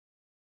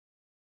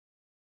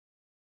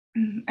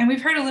 And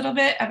we've heard a little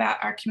bit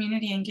about our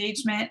community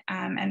engagement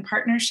and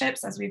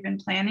partnerships as we've been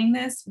planning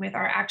this with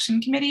our action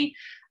committee.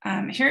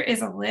 Here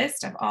is a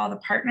list of all the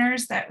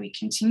partners that we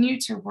continue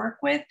to work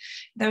with,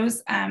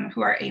 those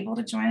who are able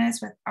to join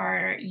us with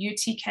our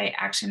UTK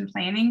action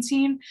planning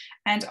team,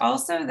 and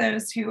also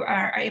those who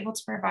are able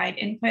to provide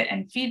input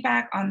and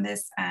feedback on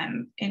this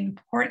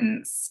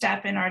important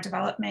step in our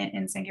development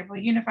in San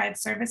Gabriel Unified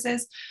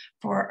Services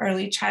for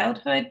early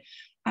childhood.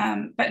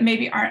 But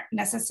maybe aren't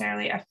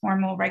necessarily a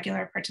formal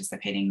regular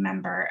participating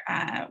member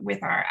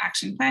with our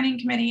action planning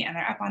committee, and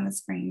they're up on the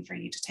screen for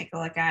you to take a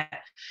look at.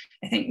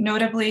 I think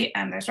notably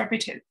there's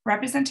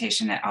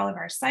representation at all of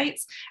our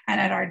sites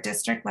and at our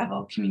district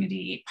level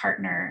community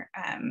partner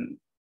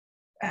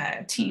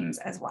teams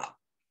as well.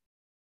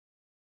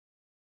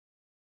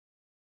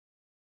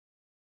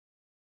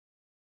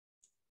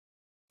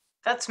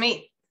 That's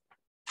me.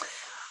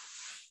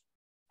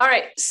 All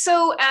right,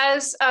 so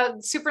as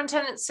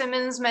Superintendent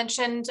Simmons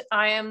mentioned,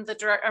 I'm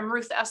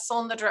Ruth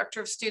Essel, the Director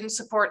of Student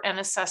Support and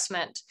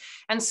Assessment.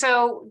 And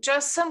so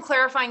just some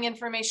clarifying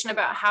information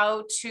about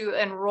how to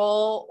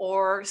enroll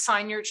or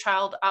sign your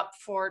child up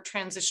for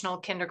transitional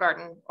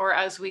kindergarten, or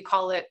as we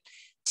call it,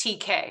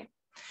 TK.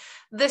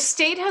 The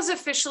state has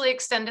officially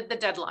extended the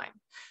deadline.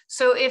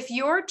 So if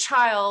your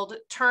child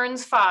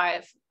turns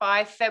 5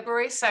 by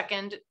February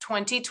 2nd,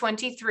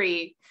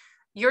 2023,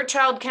 your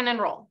child can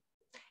enroll.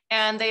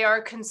 And they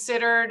are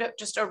considered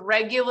just a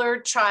regular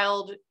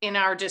child in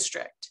our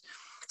district.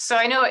 So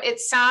I know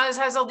it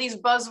has all these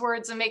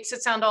buzzwords and makes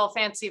it sound all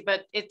fancy,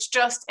 but it's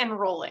just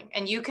enrolling,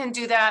 and you can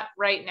do that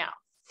right now.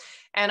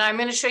 And I'm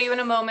going to show you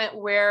in a moment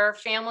where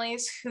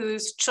families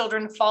whose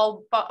children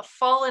fall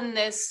in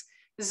this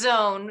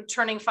zone,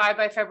 turning 5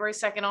 by February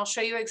 2nd, I'll show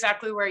you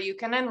exactly where you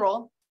can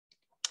enroll.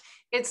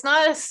 It's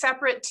not a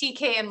separate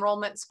TK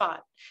enrollment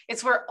spot.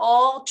 It's where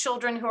all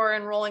children who are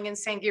enrolling in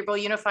San Gabriel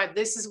Unified,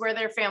 this is where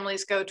their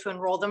families go to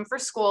enroll them for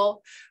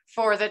school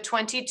for the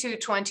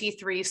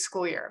 22-23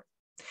 school year.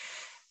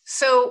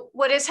 So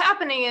what is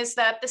happening is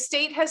that the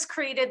state has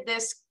created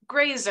this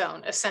gray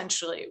zone,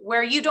 essentially,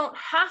 where you don't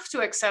have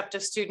to accept a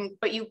student,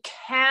 but you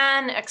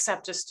can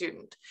accept a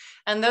student.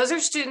 And those are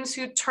students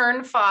who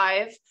turn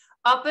 5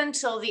 up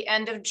until the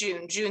end of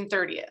June, June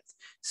 30th.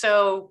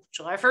 So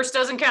July 1st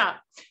doesn't count.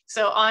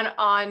 So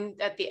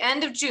at the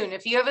end of June,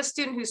 if you have a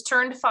student who's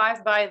turned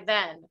 5 by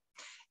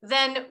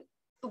then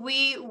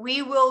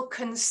we will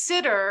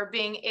consider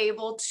being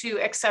able to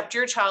accept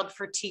your child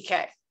for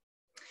TK.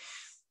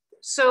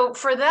 So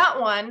for that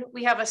one,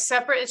 we have a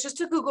separate, it's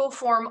just a Google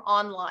form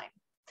online.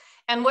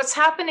 And what's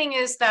happening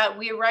is that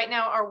right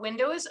now, our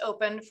window is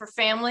open for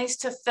families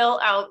to fill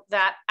out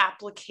that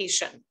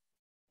application.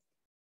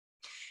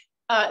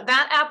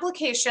 That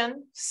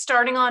application,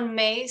 starting on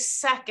May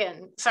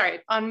 3rd,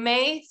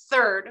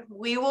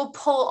 we will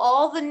pull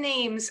all the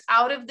names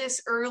out of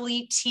this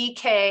early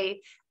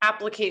TK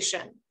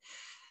application.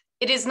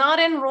 It is not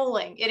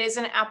enrolling, it is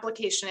an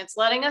application. It's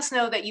letting us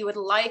know that you would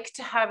like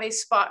to have a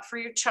spot for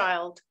your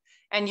child,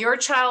 and your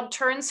child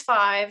turns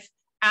 5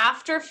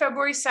 after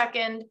February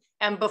 2nd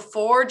and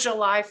before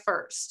July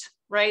 1st,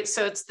 right?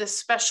 So it's this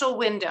special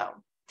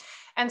window.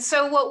 And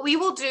so what we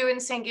will do in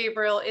San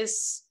Gabriel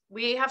is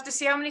we have to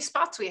see how many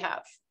spots we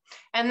have.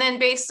 And then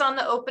based on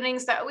the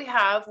openings that we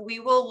have, we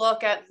will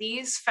look at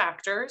these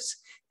factors: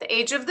 the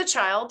age of the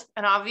child,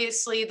 and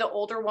obviously the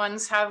older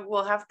ones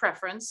will have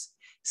preference,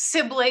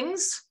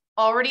 siblings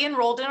already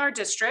enrolled in our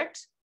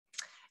district,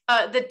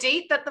 the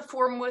date that the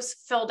form was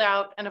filled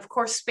out, and of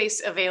course,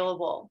 space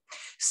available.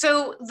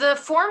 So the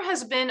form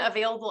has been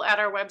available at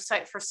our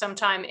website for some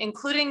time,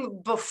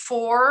 including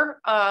before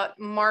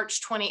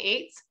March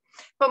 28th.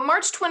 But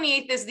March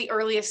 28th is the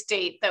earliest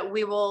date that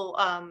we will,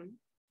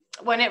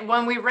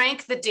 when we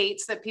rank the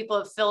dates that people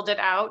have filled it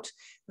out,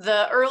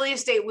 the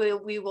earliest date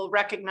we will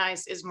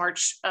recognize is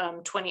March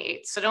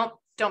 28th. So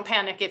don't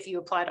panic if you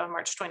applied on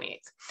March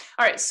 28th.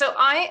 All right, so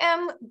I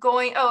am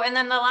going, and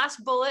then the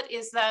last bullet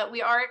is that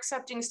we are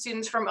accepting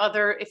students from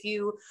if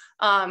you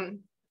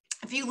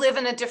live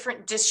in a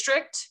different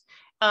district,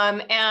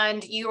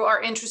 and you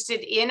are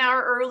interested in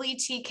our early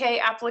TK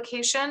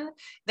application,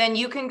 then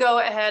you can go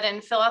ahead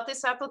and fill out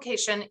this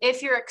application.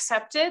 If you're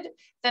accepted,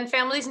 then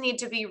families need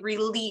to be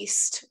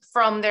released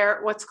from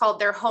what's called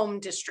their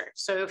home district.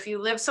 So if you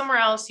live somewhere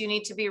else, you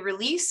need to be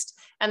released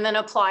and then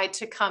apply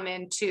to come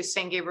into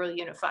San Gabriel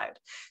Unified.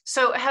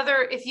 So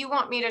Heather, if you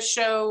want me to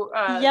show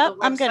Yep,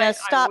 I'm gonna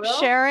stop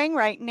sharing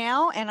right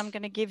now, and I'm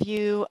gonna give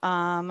you,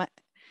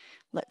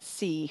 let's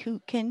see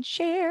who can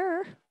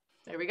share.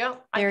 There we go.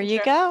 There you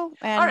go.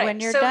 And all right, when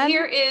you're so done,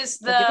 here is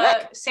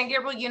the San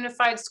Gabriel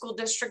Unified School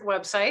District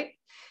website.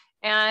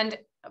 And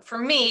For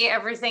me,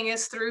 everything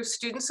is through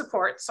student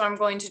support. So I'm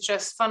going to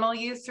just funnel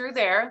you through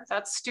there.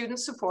 That's student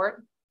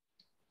support.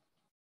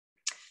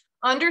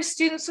 Under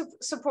student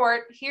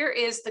support, here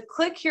is the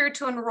click here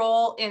to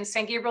enroll in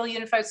San Gabriel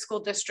Unified School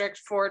District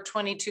for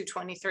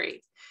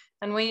 22-23.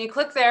 And when you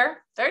click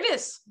there, there it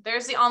is.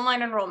 There's the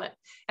online enrollment.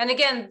 And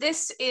again,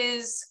 this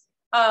is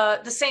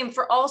the same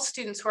for all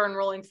students who are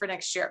enrolling for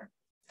next year.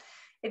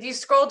 If you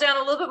scroll down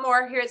a little bit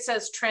more, here it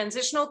says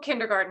transitional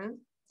kindergarten.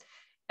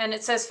 And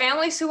it says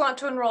families who want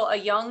to enroll a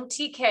young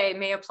TK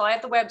may apply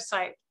at the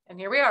website. And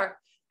here we are,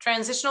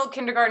 transitional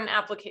kindergarten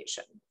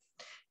application.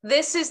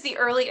 This is the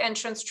early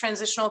entrance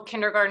transitional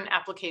kindergarten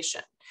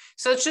application.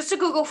 So it's just a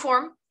Google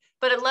form,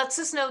 but it lets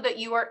us know that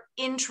you are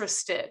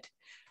interested.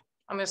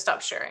 I'm going to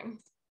stop sharing.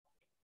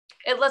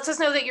 It lets us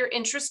know that you're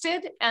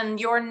interested, and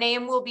your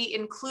name will be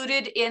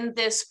included in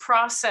this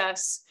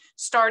process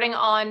starting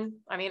on,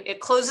 it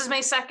closes May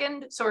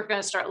 2nd. So we're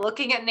going to start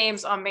looking at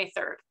names on May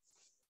 3rd.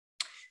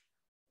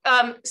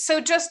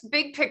 So just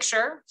big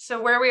picture. So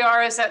where we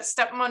are is at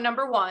step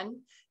number 1.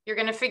 You're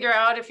going to figure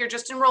out if you're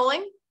just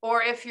enrolling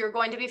or if you're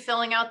going to be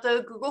filling out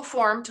the Google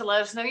form to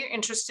let us know you're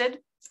interested.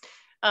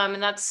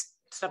 And that's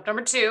step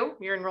number 2,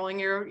 you're enrolling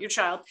your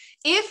child.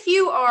 If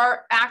you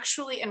are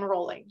actually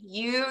enrolling,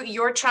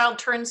 your child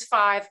turns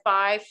 5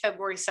 by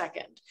February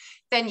 2nd,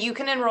 then you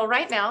can enroll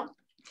right now.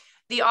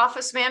 The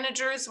office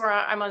managers, where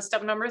I'm on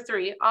step number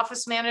 3,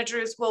 office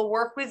managers will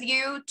work with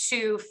you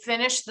to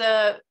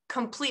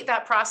complete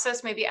that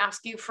process, maybe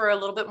ask you for a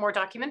little bit more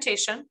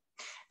documentation,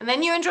 and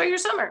then you enjoy your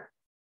summer.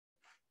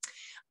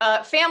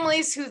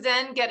 Families who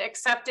then get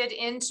accepted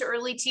into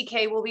early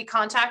TK will be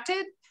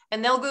contacted,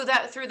 and they'll go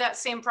through that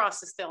same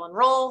process. They'll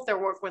enroll, they'll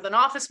work with an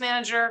office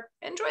manager,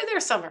 enjoy their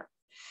summer.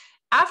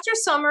 After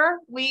summer,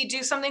 we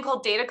do something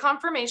called data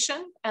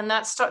confirmation, and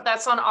that's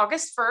on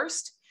August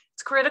 1st.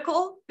 It's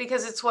critical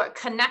because it's what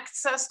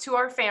connects us to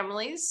our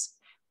families.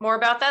 More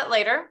about that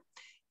later.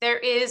 There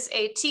is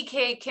a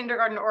TK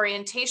kindergarten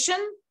orientation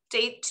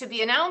date to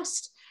be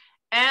announced.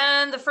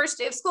 And the first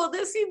day of school,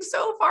 this seems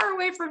so far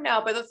away from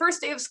now, but the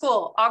first day of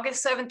school,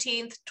 August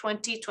 17th,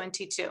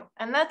 2022.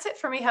 And that's it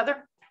for me,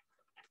 Heather.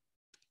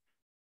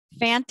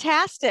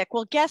 Fantastic.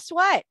 Well, guess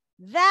what?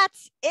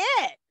 That's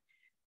it.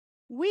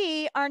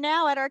 We are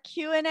now at our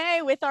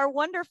Q&A with our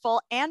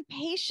wonderful and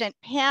patient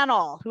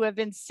panel who have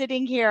been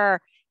sitting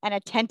here and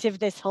attentive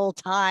this whole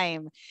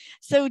time.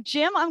 So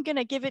Jim, I'm going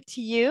to give it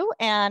to you,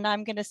 and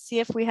I'm going to see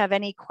if we have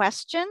any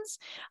questions.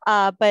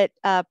 But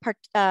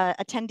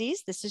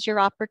attendees, this is your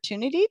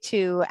opportunity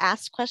to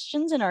ask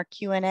questions in our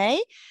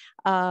Q&A,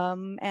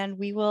 and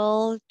we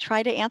will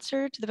try to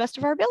answer to the best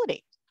of our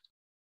ability.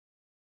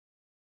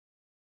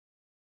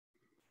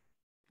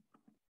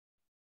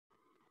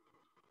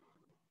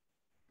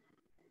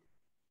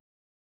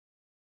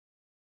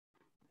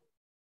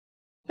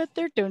 But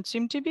there don't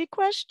seem to be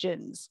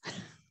questions.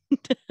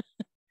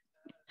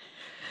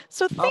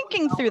 So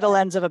thinking through the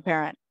lens of a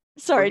parent.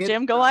 Sorry,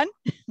 Jim, go on.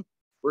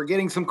 We're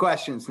getting some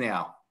questions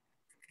now.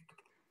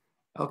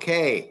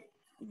 Okay.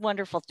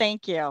 Wonderful,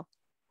 thank you.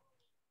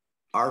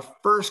 Our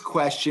first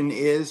question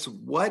is,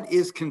 what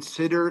is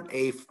considered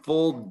a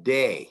full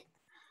day?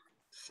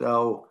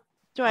 So,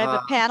 do I have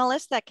a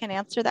panelist that can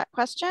answer that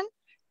question?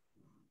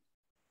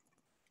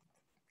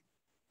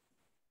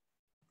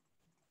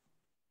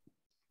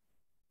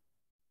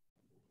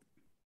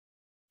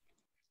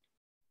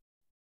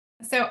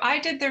 So I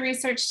did the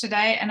research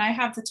today, and I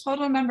have the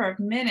total number of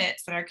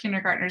minutes that our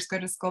kindergartners go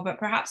to school, but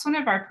perhaps one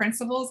of our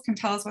principals can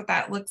tell us what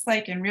that looks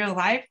like in real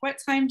life. What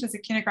time does a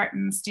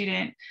kindergarten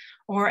student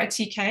or a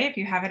TK, if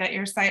you have it at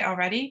your site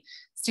already,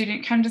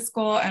 student come to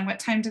school, and what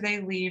time do they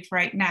leave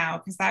right now?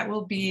 Because that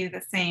will be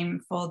the same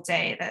full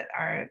day that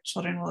our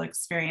children will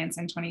experience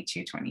in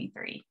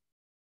 22-23.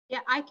 Yeah,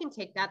 I can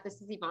take that.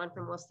 This is Yvonne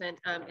from Wilson,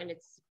 and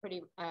it's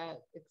pretty,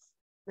 it's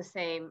the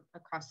same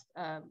across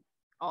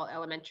all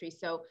elementary.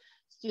 So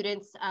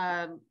students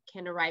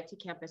can arrive to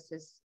campus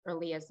as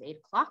early as 8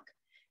 o'clock.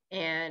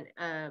 And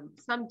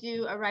some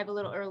do arrive a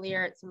little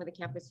earlier at some of the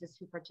campuses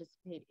who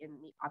participate in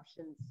the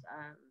options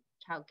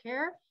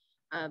childcare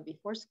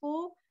before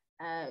school.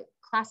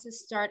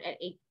 Classes start at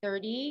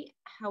 8:30.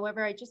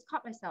 However, I just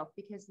caught myself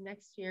because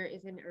next year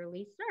is an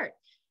early start.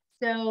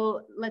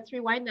 So let's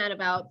rewind that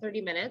about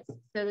 30 minutes.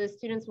 So the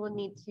students will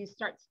need to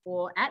start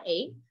school at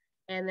 8,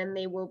 and then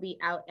they will be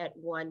out at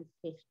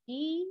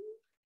 1:50.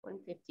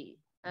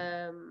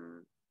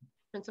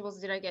 Principals,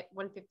 did I get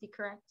 1:50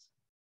 correct?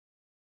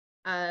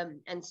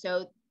 And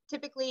so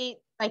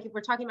typically, like if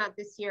we're talking about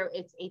this year,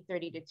 it's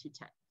 8:30 to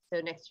 2:10.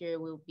 So next year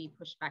we'll be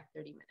pushed back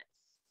 30 minutes.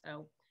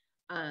 So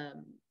I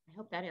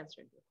hope that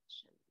answered your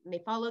question. And they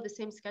follow the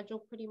same schedule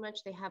pretty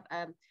much. They have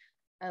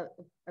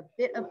a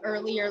bit of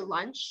earlier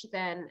lunch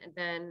than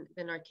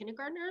our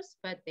kindergartners,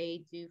 but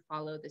they do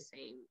follow the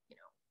same,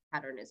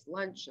 pattern as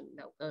lunch, and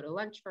they'll go to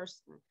lunch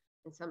first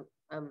and some,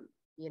 and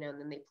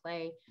then they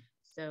play.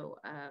 So,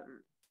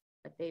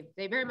 but they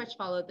very much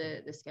follow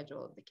the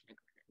schedule of the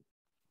kindergarten.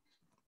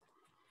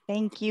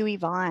 Thank you,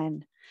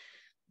 Yvonne.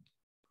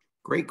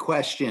 Great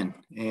question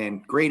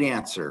and great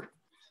answer.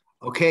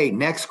 Okay,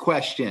 next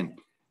question.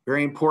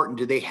 Very important.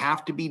 Do they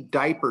have to be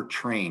diaper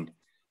trained?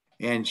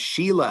 And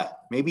Sheila,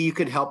 maybe you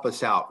could help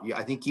us out.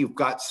 I think you've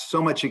got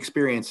so much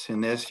experience in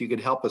this. You could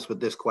help us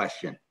with this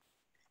question.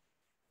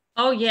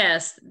 Oh,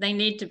 yes, they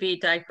need to be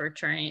diaper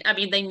trained. I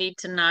mean, they need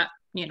to not,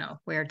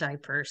 wear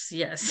diapers.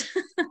 Yes.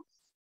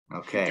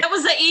 Okay. That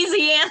was the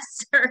easy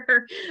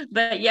answer.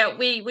 But yeah,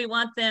 we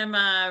want them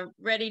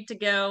ready to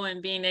go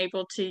and being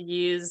able to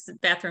use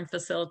bathroom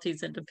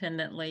facilities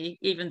independently,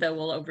 even though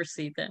we'll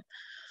oversee them.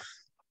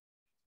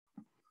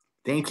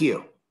 Thank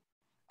you.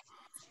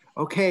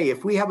 Okay,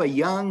 if we have a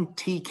young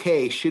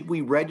TK, should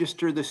we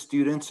register the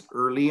students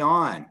early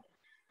on?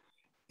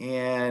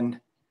 And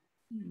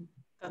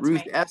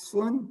Ruth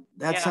Eslin,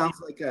 that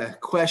sounds like a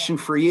question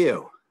for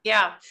you.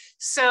 Yeah.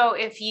 So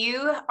if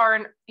you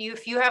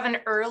have an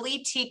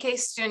early TK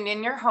student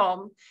in your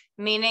home,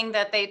 meaning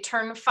that they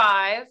turn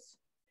 5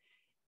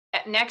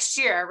 next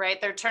year, right?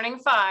 They're turning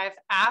 5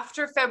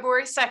 after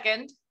February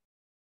 2nd,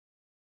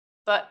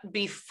 but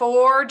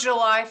before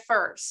July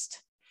 1st,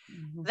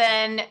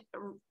 then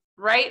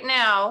right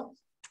now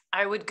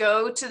I would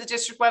go to the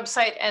district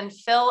website and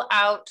fill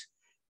out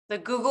the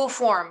Google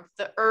form,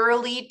 the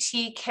early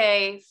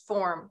TK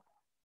form.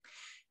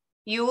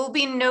 You will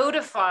be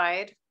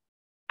notified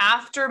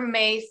after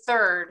May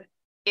 3rd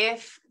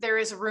if there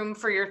is room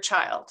for your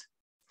child.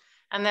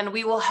 And then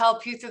we will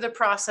help you through the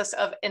process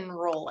of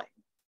enrolling.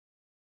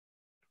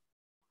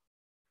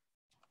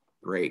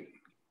 Great.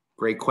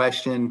 Great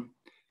question.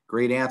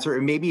 Great answer.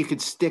 And maybe you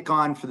could stick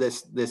on for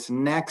this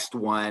next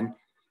one.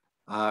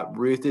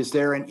 Ruth, is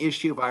there an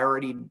issue if I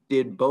already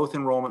did both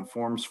enrollment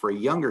forms for a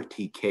younger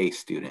TK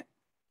student?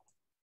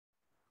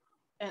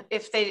 And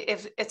if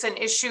it's an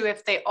issue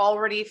if they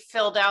already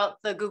filled out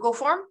the Google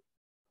form?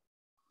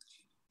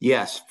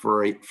 Yes,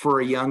 for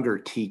a younger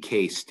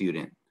TK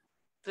student.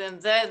 Then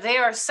they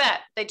are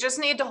set. They just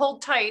need to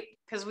hold tight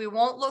because we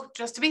won't look,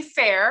 just to be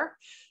fair,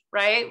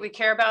 right? We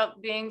care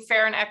about being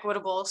fair and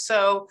equitable.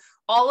 So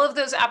all of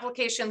those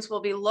applications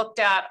will be looked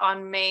at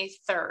on May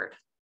 3rd.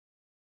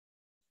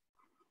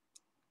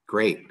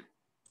 Great.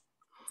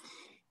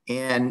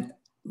 And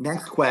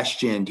next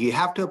question, do you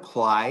have to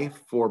apply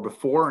for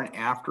before and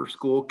after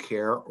school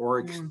care or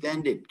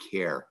extended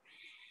care?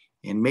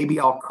 And maybe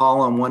I'll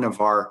call on one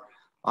of our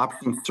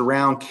Options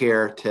Surround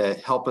Care to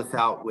help us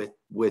out with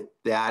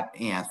that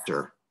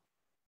answer.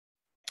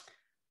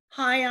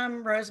 Hi,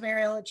 I'm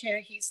Rosemary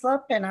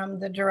Heaslip, and I'm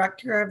the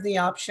director of the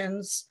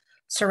Options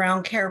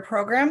Surround Care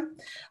program.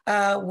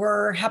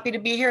 We're happy to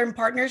be here in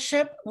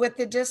partnership with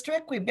the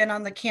district. We've been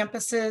on the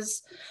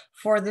campuses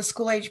for the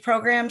school age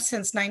program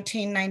since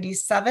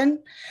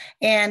 1997,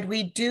 and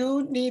we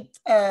do need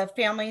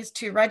families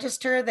to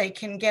register. They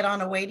can get on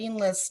a waiting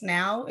list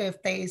now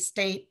if they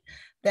state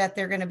that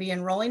they're going to be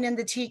enrolling in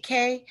the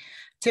TK.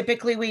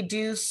 Typically, we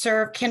do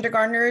serve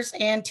kindergartners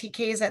and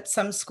TKs at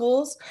some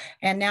schools.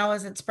 And now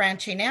as it's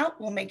branching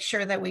out, we'll make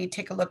sure that we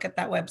take a look at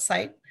that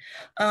website.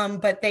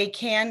 But they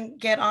can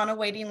get on a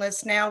waiting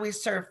list now. We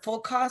serve full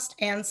cost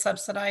and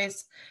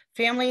subsidized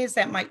families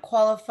that might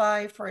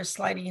qualify for a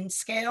sliding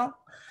scale.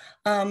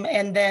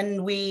 And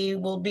then we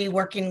will be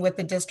working with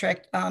the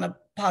district on a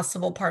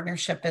possible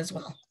partnership as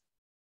well.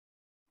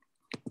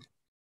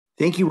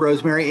 Thank you,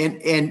 Rosemary.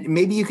 And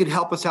maybe you could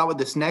help us out with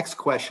this next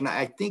question.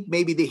 I think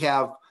maybe they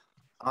have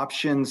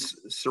Options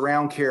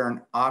Surround Care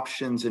and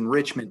Options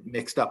Enrichment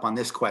mixed up on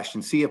this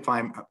question. See if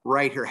I'm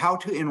right here. How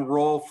to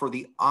enroll for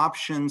the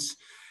options?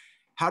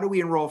 How do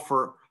we enroll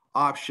for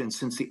options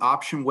since the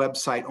option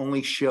website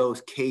only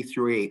shows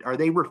K-8? Are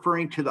they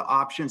referring to the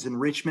Options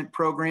Enrichment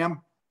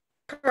program?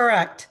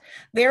 Correct.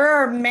 There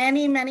are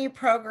many, many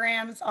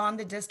programs on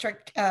the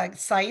district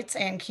sites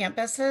and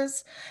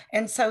campuses.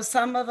 And so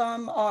some of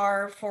them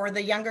are for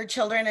the younger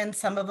children and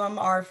some of them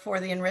are for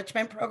the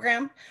enrichment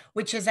program,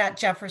 which is at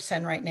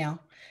Jefferson right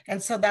now.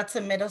 And so that's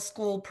a middle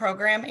school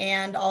program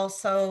and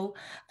also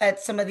at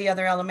some of the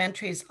other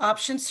elementaries.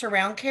 Options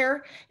Surround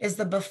Care is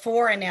the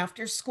before and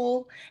after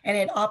school, and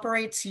it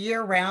operates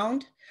year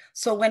round.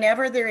 So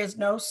whenever there is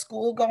no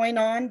school going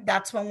on,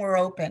 that's when we're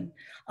open.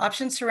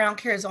 Options Surround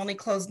Care is only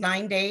closed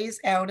 9 days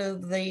out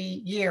of the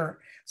year.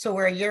 So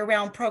we're a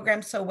year-round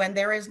program. So when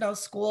there is no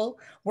school,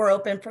 we're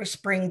open for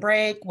spring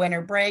break,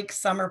 winter break,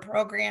 summer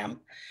program.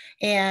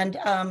 And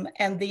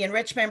the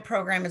enrichment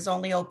program is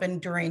only open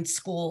during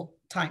school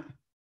time.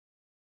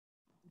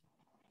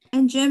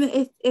 And Jim,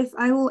 if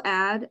I will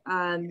add,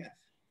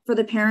 for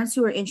the parents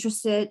who are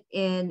interested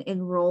in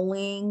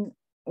enrolling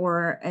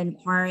or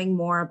inquiring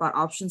more about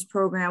options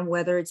program,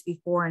 whether it's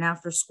before and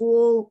after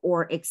school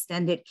or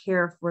extended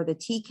care for the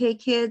TK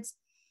kids,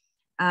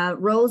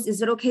 Rose,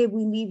 is it okay if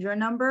we leave your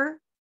number?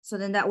 So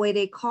then that way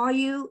they call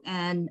you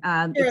and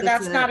sure,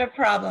 that's not a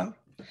problem.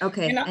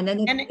 Okay, and then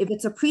if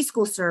it's a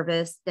preschool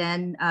service,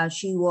 then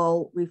she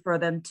will refer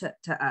them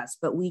to us.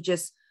 But we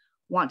just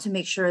want to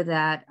make sure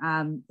that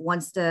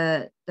once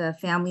the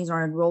families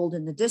are enrolled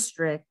in the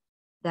district,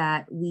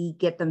 that we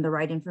get them the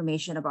right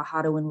information about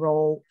how to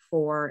enroll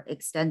for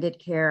extended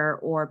care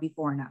or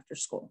before and after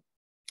school.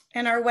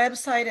 And our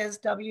website is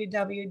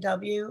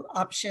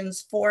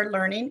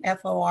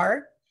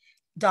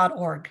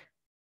www.optionsforlearning.org.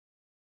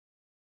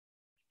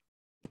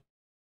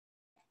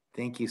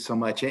 Thank you so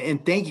much.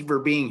 And thank you for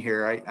being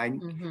here. I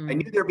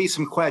knew there'd be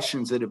some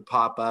questions that would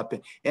pop up.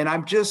 And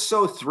I'm just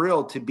so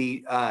thrilled to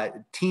be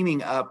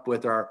teaming up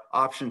with our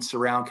Options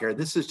Surround Care.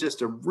 This is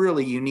just a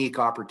really unique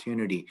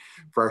opportunity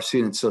for our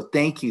students. So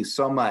thank you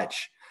so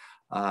much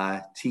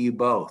to you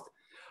both.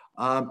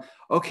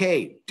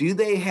 Okay, do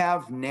they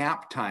have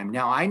nap time?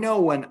 Now, I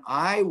know when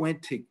I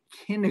went to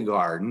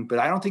kindergarten, but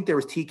I don't think there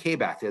was TK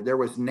back there. There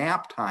was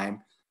nap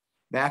time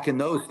back in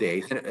those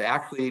days. And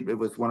actually, it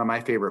was one of my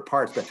favorite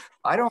parts, but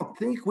I don't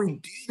think we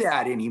do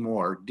that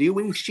anymore. Do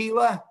we,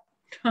 Sheila?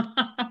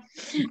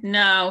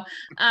 No.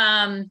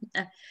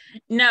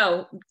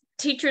 No.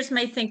 Teachers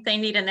may think they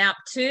need a nap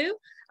too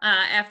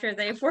after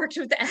they've worked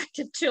with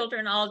active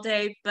children all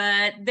day,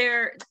 but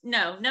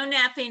no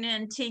napping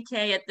in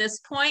TK at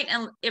this point.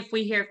 And if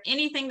we hear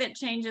anything that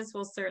changes,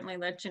 we'll certainly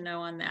let you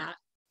know on that.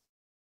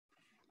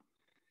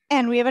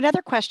 And we have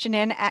another question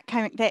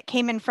that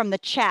came in from the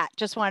chat.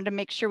 Just wanted to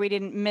make sure we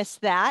didn't miss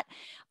that.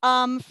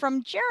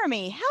 From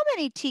Jeremy, how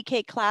many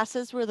TK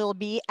classes will there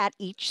be at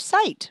each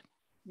site?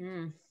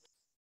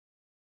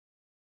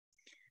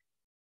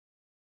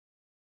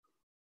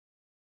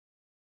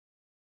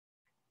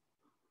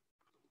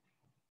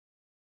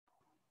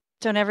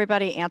 Don't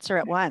everybody answer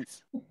at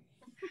once.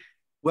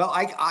 Well,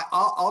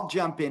 I'll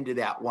jump into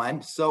that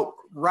one. So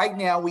right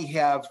now we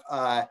have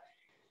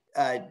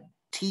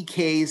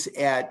TKs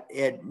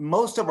at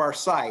most of our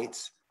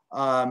sites,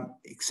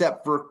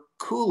 except for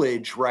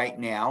Coolidge right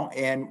now.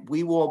 And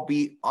we will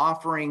be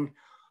offering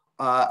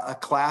a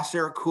class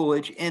there at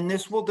Coolidge, and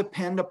this will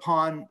depend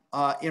upon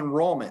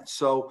enrollment.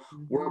 So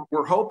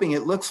we're hoping,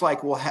 it looks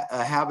like we'll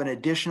have an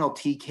additional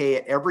TK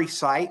at every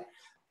site,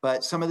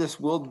 but some of this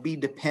will be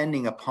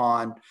depending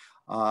upon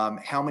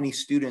how many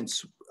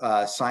students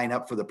sign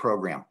up for the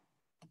program.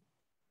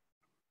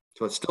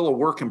 So it's still a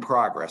work in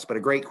progress, but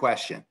a great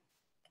question.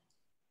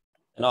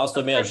 And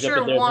also, may I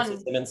jump in there,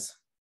 Mrs. Simmons?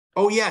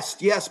 Oh, yes,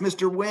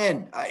 Mr.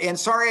 Wynn. And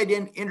sorry I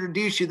didn't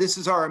introduce you. This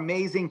is our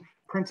amazing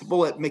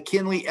principal at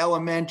McKinley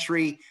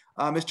Elementary,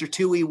 Mr.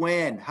 Tui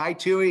Wynn. Hi,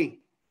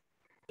 Tui.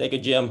 Thank you,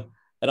 Jim.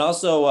 And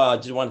also,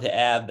 just wanted to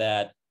add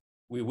that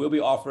we will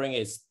be offering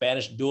a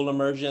Spanish dual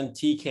immersion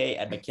TK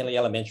at McKinley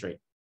Elementary.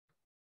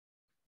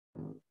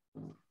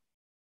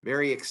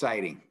 Very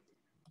exciting.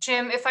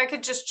 Jim, if I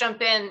could just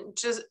jump in,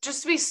 just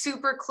to be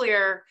super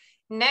clear,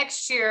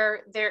 next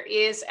year there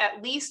is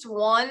at least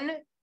one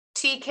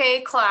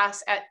TK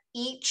class at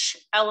each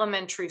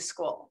elementary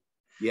school.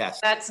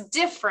 Yes. That's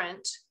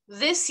different.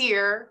 This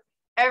year,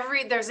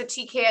 there's a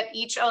TK at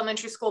each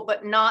elementary school,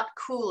 but not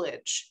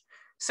Coolidge.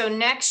 So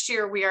next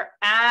year we are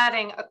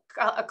adding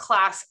a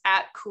class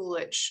at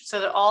Coolidge so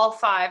that all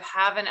 5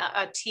 have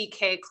a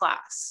TK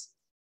class.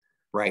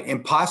 Right,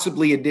 and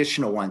possibly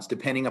additional ones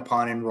depending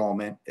upon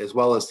enrollment, as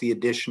well as the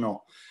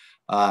additional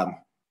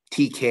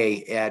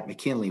TK at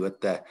McKinley with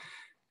the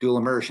dual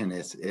immersion,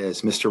 as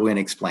Mr. Wynn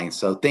explained.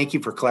 So thank you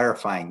for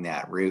clarifying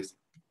that, Ruth.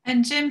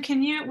 And Jim,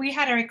 we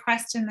had a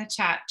request in the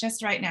chat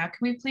just right now. Can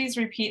we please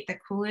repeat the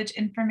Coolidge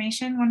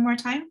information one more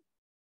time?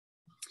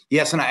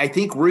 Yes, and I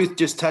think Ruth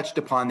just touched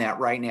upon that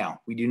right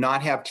now. We do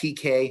not have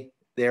TK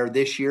there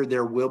this year.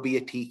 There will be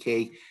a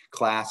TK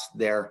class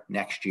there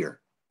next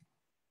year.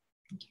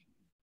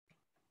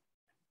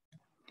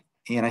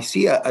 And I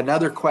see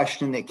another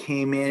question that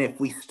came in. If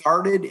we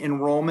started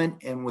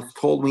enrollment and was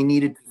told we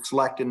needed to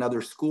select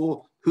another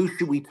school, who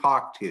should we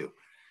talk to?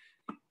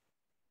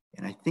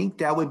 And I think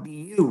that would be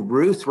you,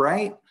 Ruth,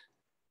 right?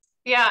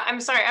 Yeah, I'm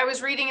sorry. I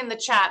was reading in the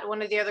chat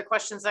one of the other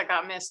questions that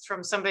got missed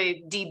from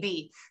somebody,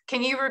 DB.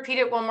 Can you repeat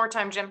it one more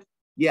time, Jim?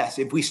 Yes,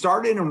 if we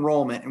started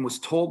enrollment and was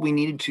told we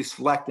needed to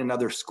select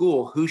another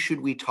school, who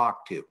should we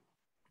talk to?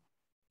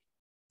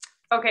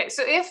 Okay,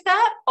 so if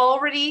that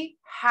already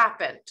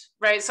happened,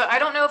 right? So I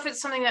don't know if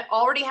it's something that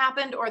already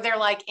happened or they're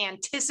like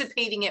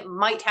anticipating it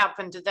might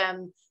happen to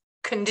them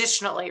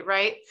conditionally,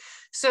 right?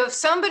 So if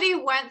somebody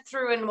went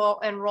through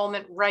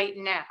enrollment right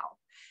now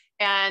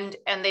and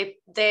they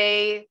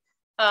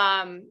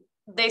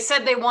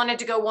said they wanted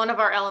to go one of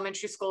our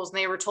elementary schools and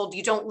they were told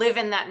you don't live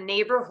in that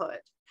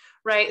neighborhood,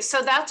 right?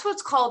 So that's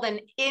what's called an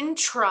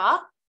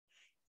intra,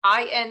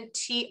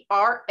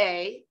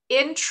 I-N-T-R-A,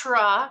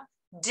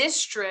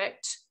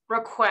 intra-district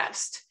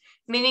request,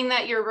 meaning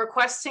that you're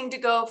requesting to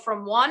go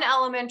from one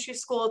elementary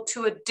school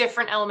to a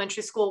different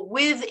elementary school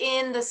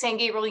within the San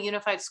Gabriel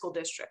Unified School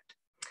District.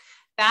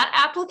 That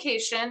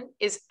application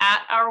is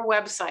at our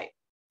website.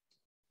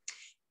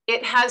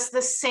 It has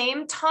the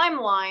same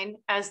timeline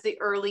as the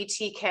early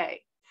TK.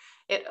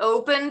 It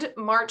opened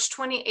March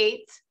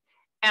 28th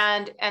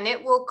and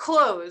it will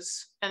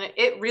close, and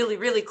it really,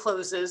 really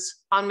closes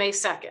on May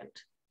 2nd.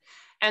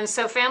 And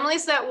so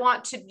families that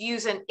want to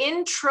use an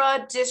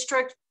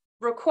intra-district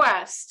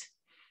request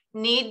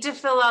need to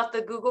fill out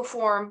the Google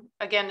form.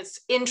 Again, it's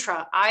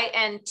intra,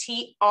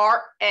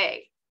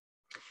 I-N-T-R-A.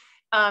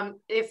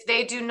 If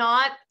they do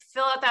not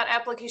fill out that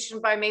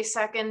application by May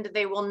 2nd,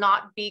 they will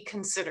not be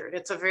considered.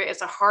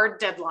 It's a hard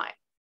deadline.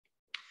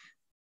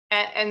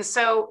 And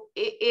so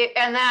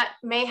and that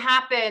may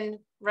happen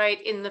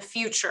right in the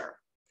future.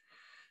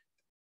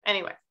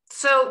 Anyway,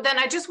 So then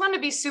I just want to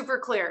be super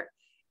clear.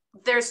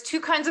 There's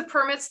two kinds of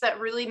permits that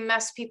really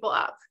mess people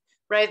up,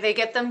 right? They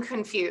get them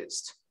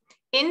confused.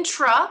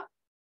 Intra,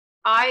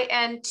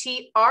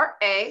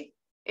 I-N-T-R-A,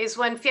 is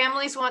when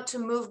families want to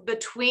move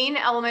between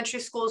elementary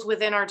schools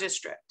within our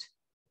district.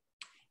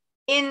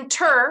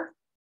 Inter,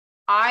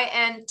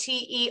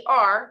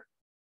 I-N-T-E-R,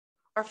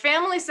 are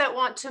families that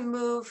want to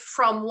move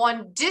from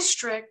one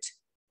district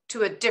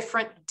to a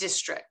different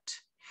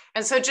district.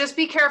 And so just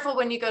be careful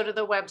when you go to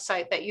the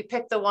website that you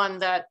pick the one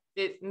that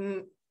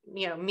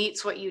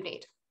meets what you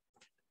need.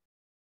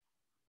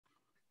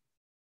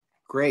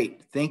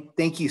 Great.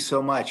 Thank you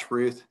so much,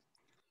 Ruth.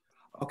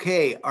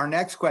 Okay, our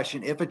next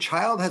question. If a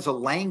child has a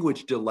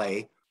language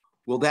delay,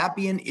 will that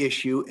be an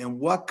issue, and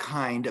what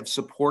kind of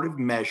supportive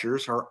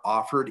measures are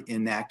offered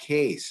in that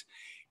case?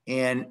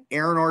 And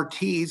Aaron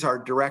Ortiz, our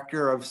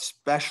Director of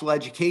Special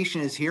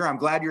Education, is here. I'm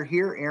glad you're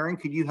here. Aaron,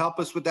 could you help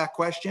us with that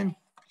question?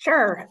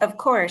 Sure, of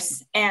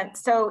course. And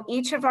so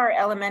each of our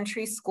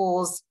elementary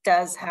schools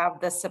does have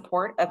the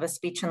support of a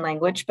speech and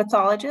language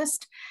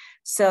pathologist.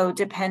 So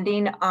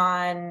depending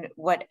on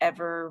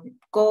whatever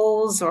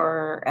goals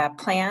or a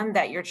plan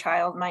that your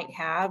child might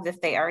have, if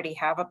they already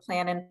have a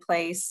plan in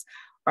place,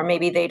 or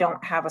maybe they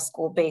don't have a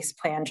school-based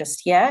plan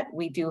just yet,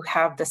 we do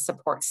have the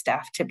support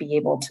staff to be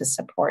able to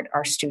support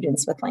our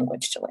students with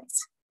language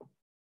delays.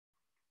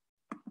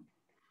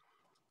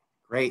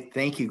 Great,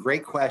 thank you.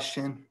 Great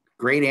question,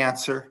 great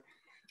answer.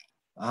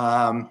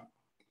 And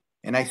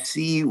I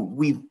see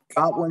we've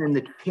got one in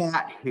the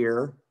chat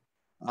here.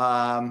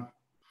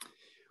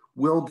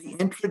 Will the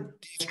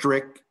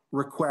intra-district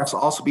requests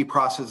also be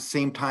processed at the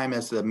same time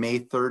as the May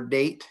 3rd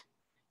date?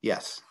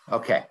 Yes,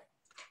 okay.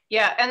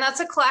 Yeah, and that's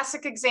a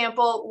classic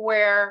example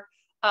where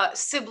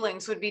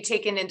siblings would be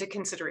taken into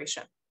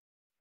consideration.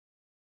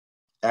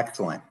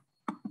 Excellent.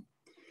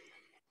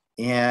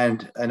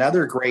 And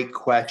another great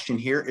question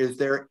here, is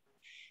there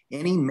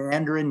any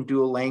Mandarin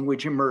dual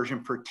language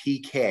immersion for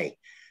TK?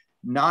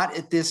 Not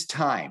at this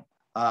time.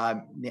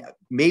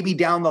 Maybe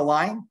down the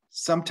line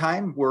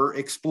sometime we're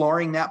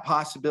exploring that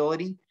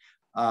possibility,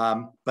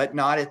 but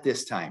not at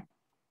this time.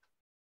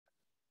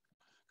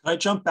 Can I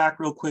jump back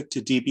real quick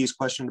to DB's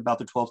question about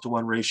the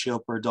 12-to-1 ratio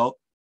per adult?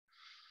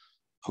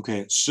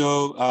 Okay,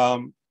 so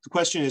the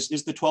question is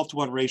the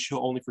 12-to-1 ratio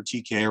only for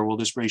TK, or will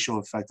this ratio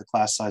affect the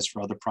class size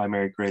for other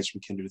primary grades from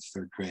kinder to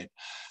third grade?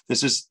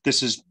 This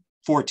is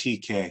for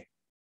TK.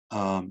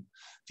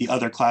 The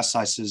other class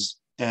sizes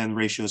and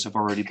ratios have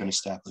already been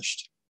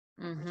established.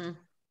 Mm-hmm.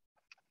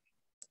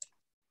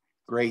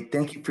 Great,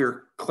 thank you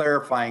for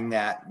clarifying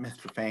that,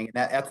 Mr. Fang.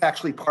 That's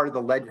actually part of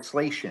the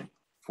legislation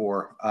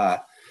for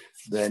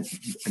the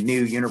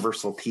new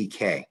universal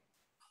TK.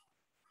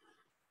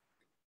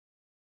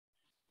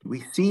 Do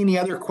we see any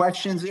other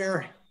questions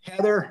there,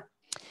 Heather?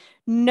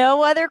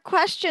 No other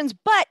questions,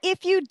 but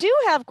if you do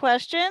have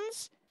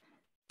questions,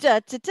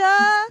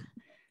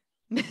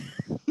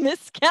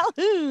 Miss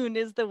Calhoun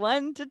is the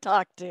one to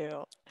talk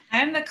to.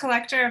 I'm the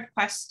collector of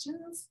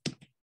questions,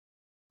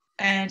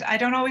 and I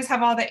don't always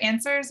have all the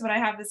answers, but I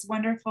have this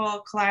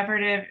wonderful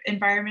collaborative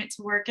environment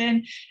to work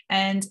in.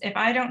 And if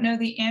I don't know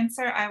the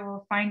answer, I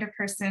will find a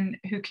person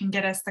who can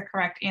get us the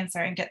correct answer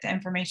and get the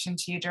information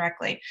to you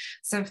directly.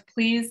 So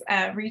please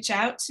reach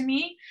out to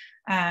me.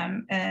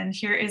 And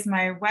here is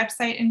my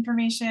website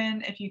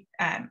information, if you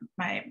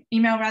my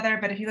email rather,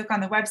 but if you look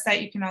on the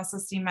website, you can also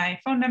see my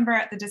phone number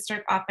at the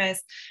district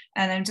office.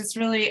 And I'm just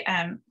really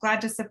glad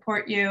to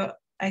support you.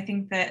 I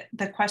think that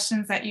the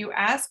questions that you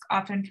ask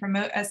often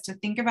promote us to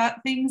think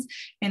about things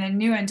in a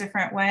new and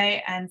different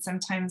way, and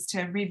sometimes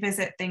to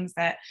revisit things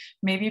that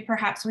maybe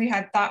perhaps we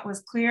had thought were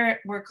clear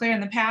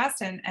in the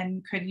past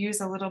and could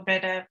use a little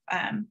bit of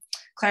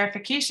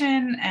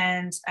clarification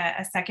and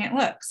a second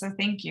look. So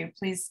thank you.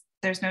 Please,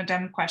 there's no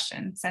dumb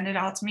question. Send it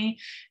all to me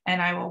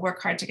and I will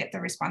work hard to get the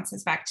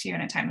responses back to you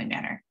in a timely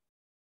manner.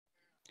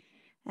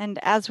 And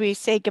as we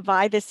say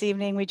goodbye this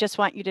evening, we just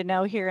want you to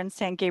know here in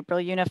San Gabriel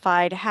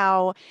Unified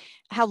how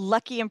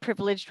lucky and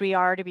privileged we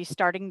are to be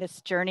starting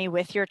this journey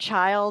with your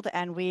child.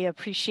 And we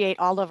appreciate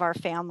all of our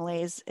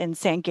families in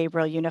San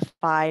Gabriel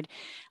Unified.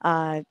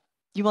 You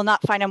will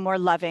not find a more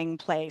loving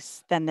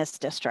place than this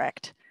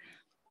district.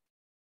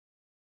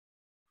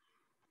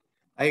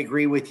 I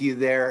agree with you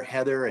there,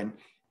 Heather, and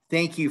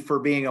thank you for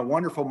being a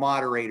wonderful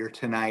moderator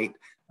tonight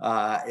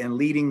and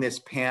leading this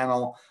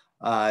panel.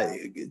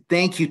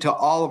 Thank you to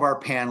all of our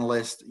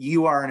panelists.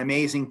 You are an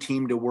amazing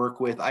team to work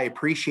with. I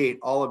appreciate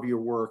all of your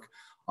work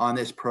on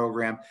this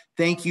program.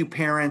 Thank you,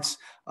 parents.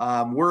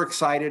 We're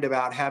excited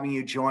about having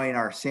you join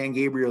our San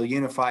Gabriel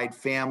Unified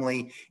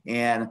family.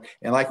 And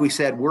like we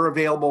said, we're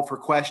available for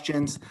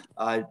questions.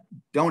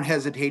 Don't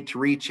hesitate to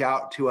reach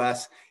out to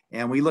us.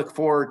 And we look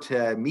forward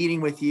to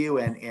meeting with you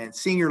and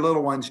seeing your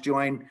little ones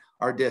join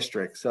our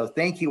district. So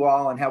thank you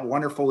all and have a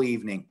wonderful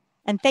evening.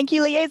 And thank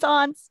you,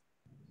 liaisons.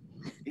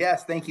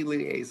 Yes, thank you,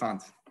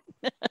 liaisons.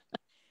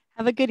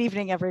 Have a good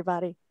evening,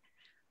 everybody.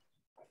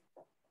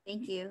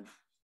 Thank you.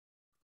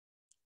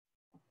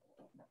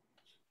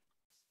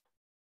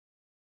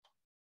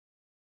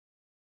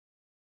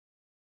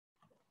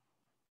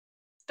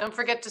 Don't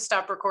forget to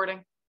stop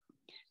recording.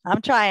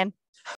 I'm trying.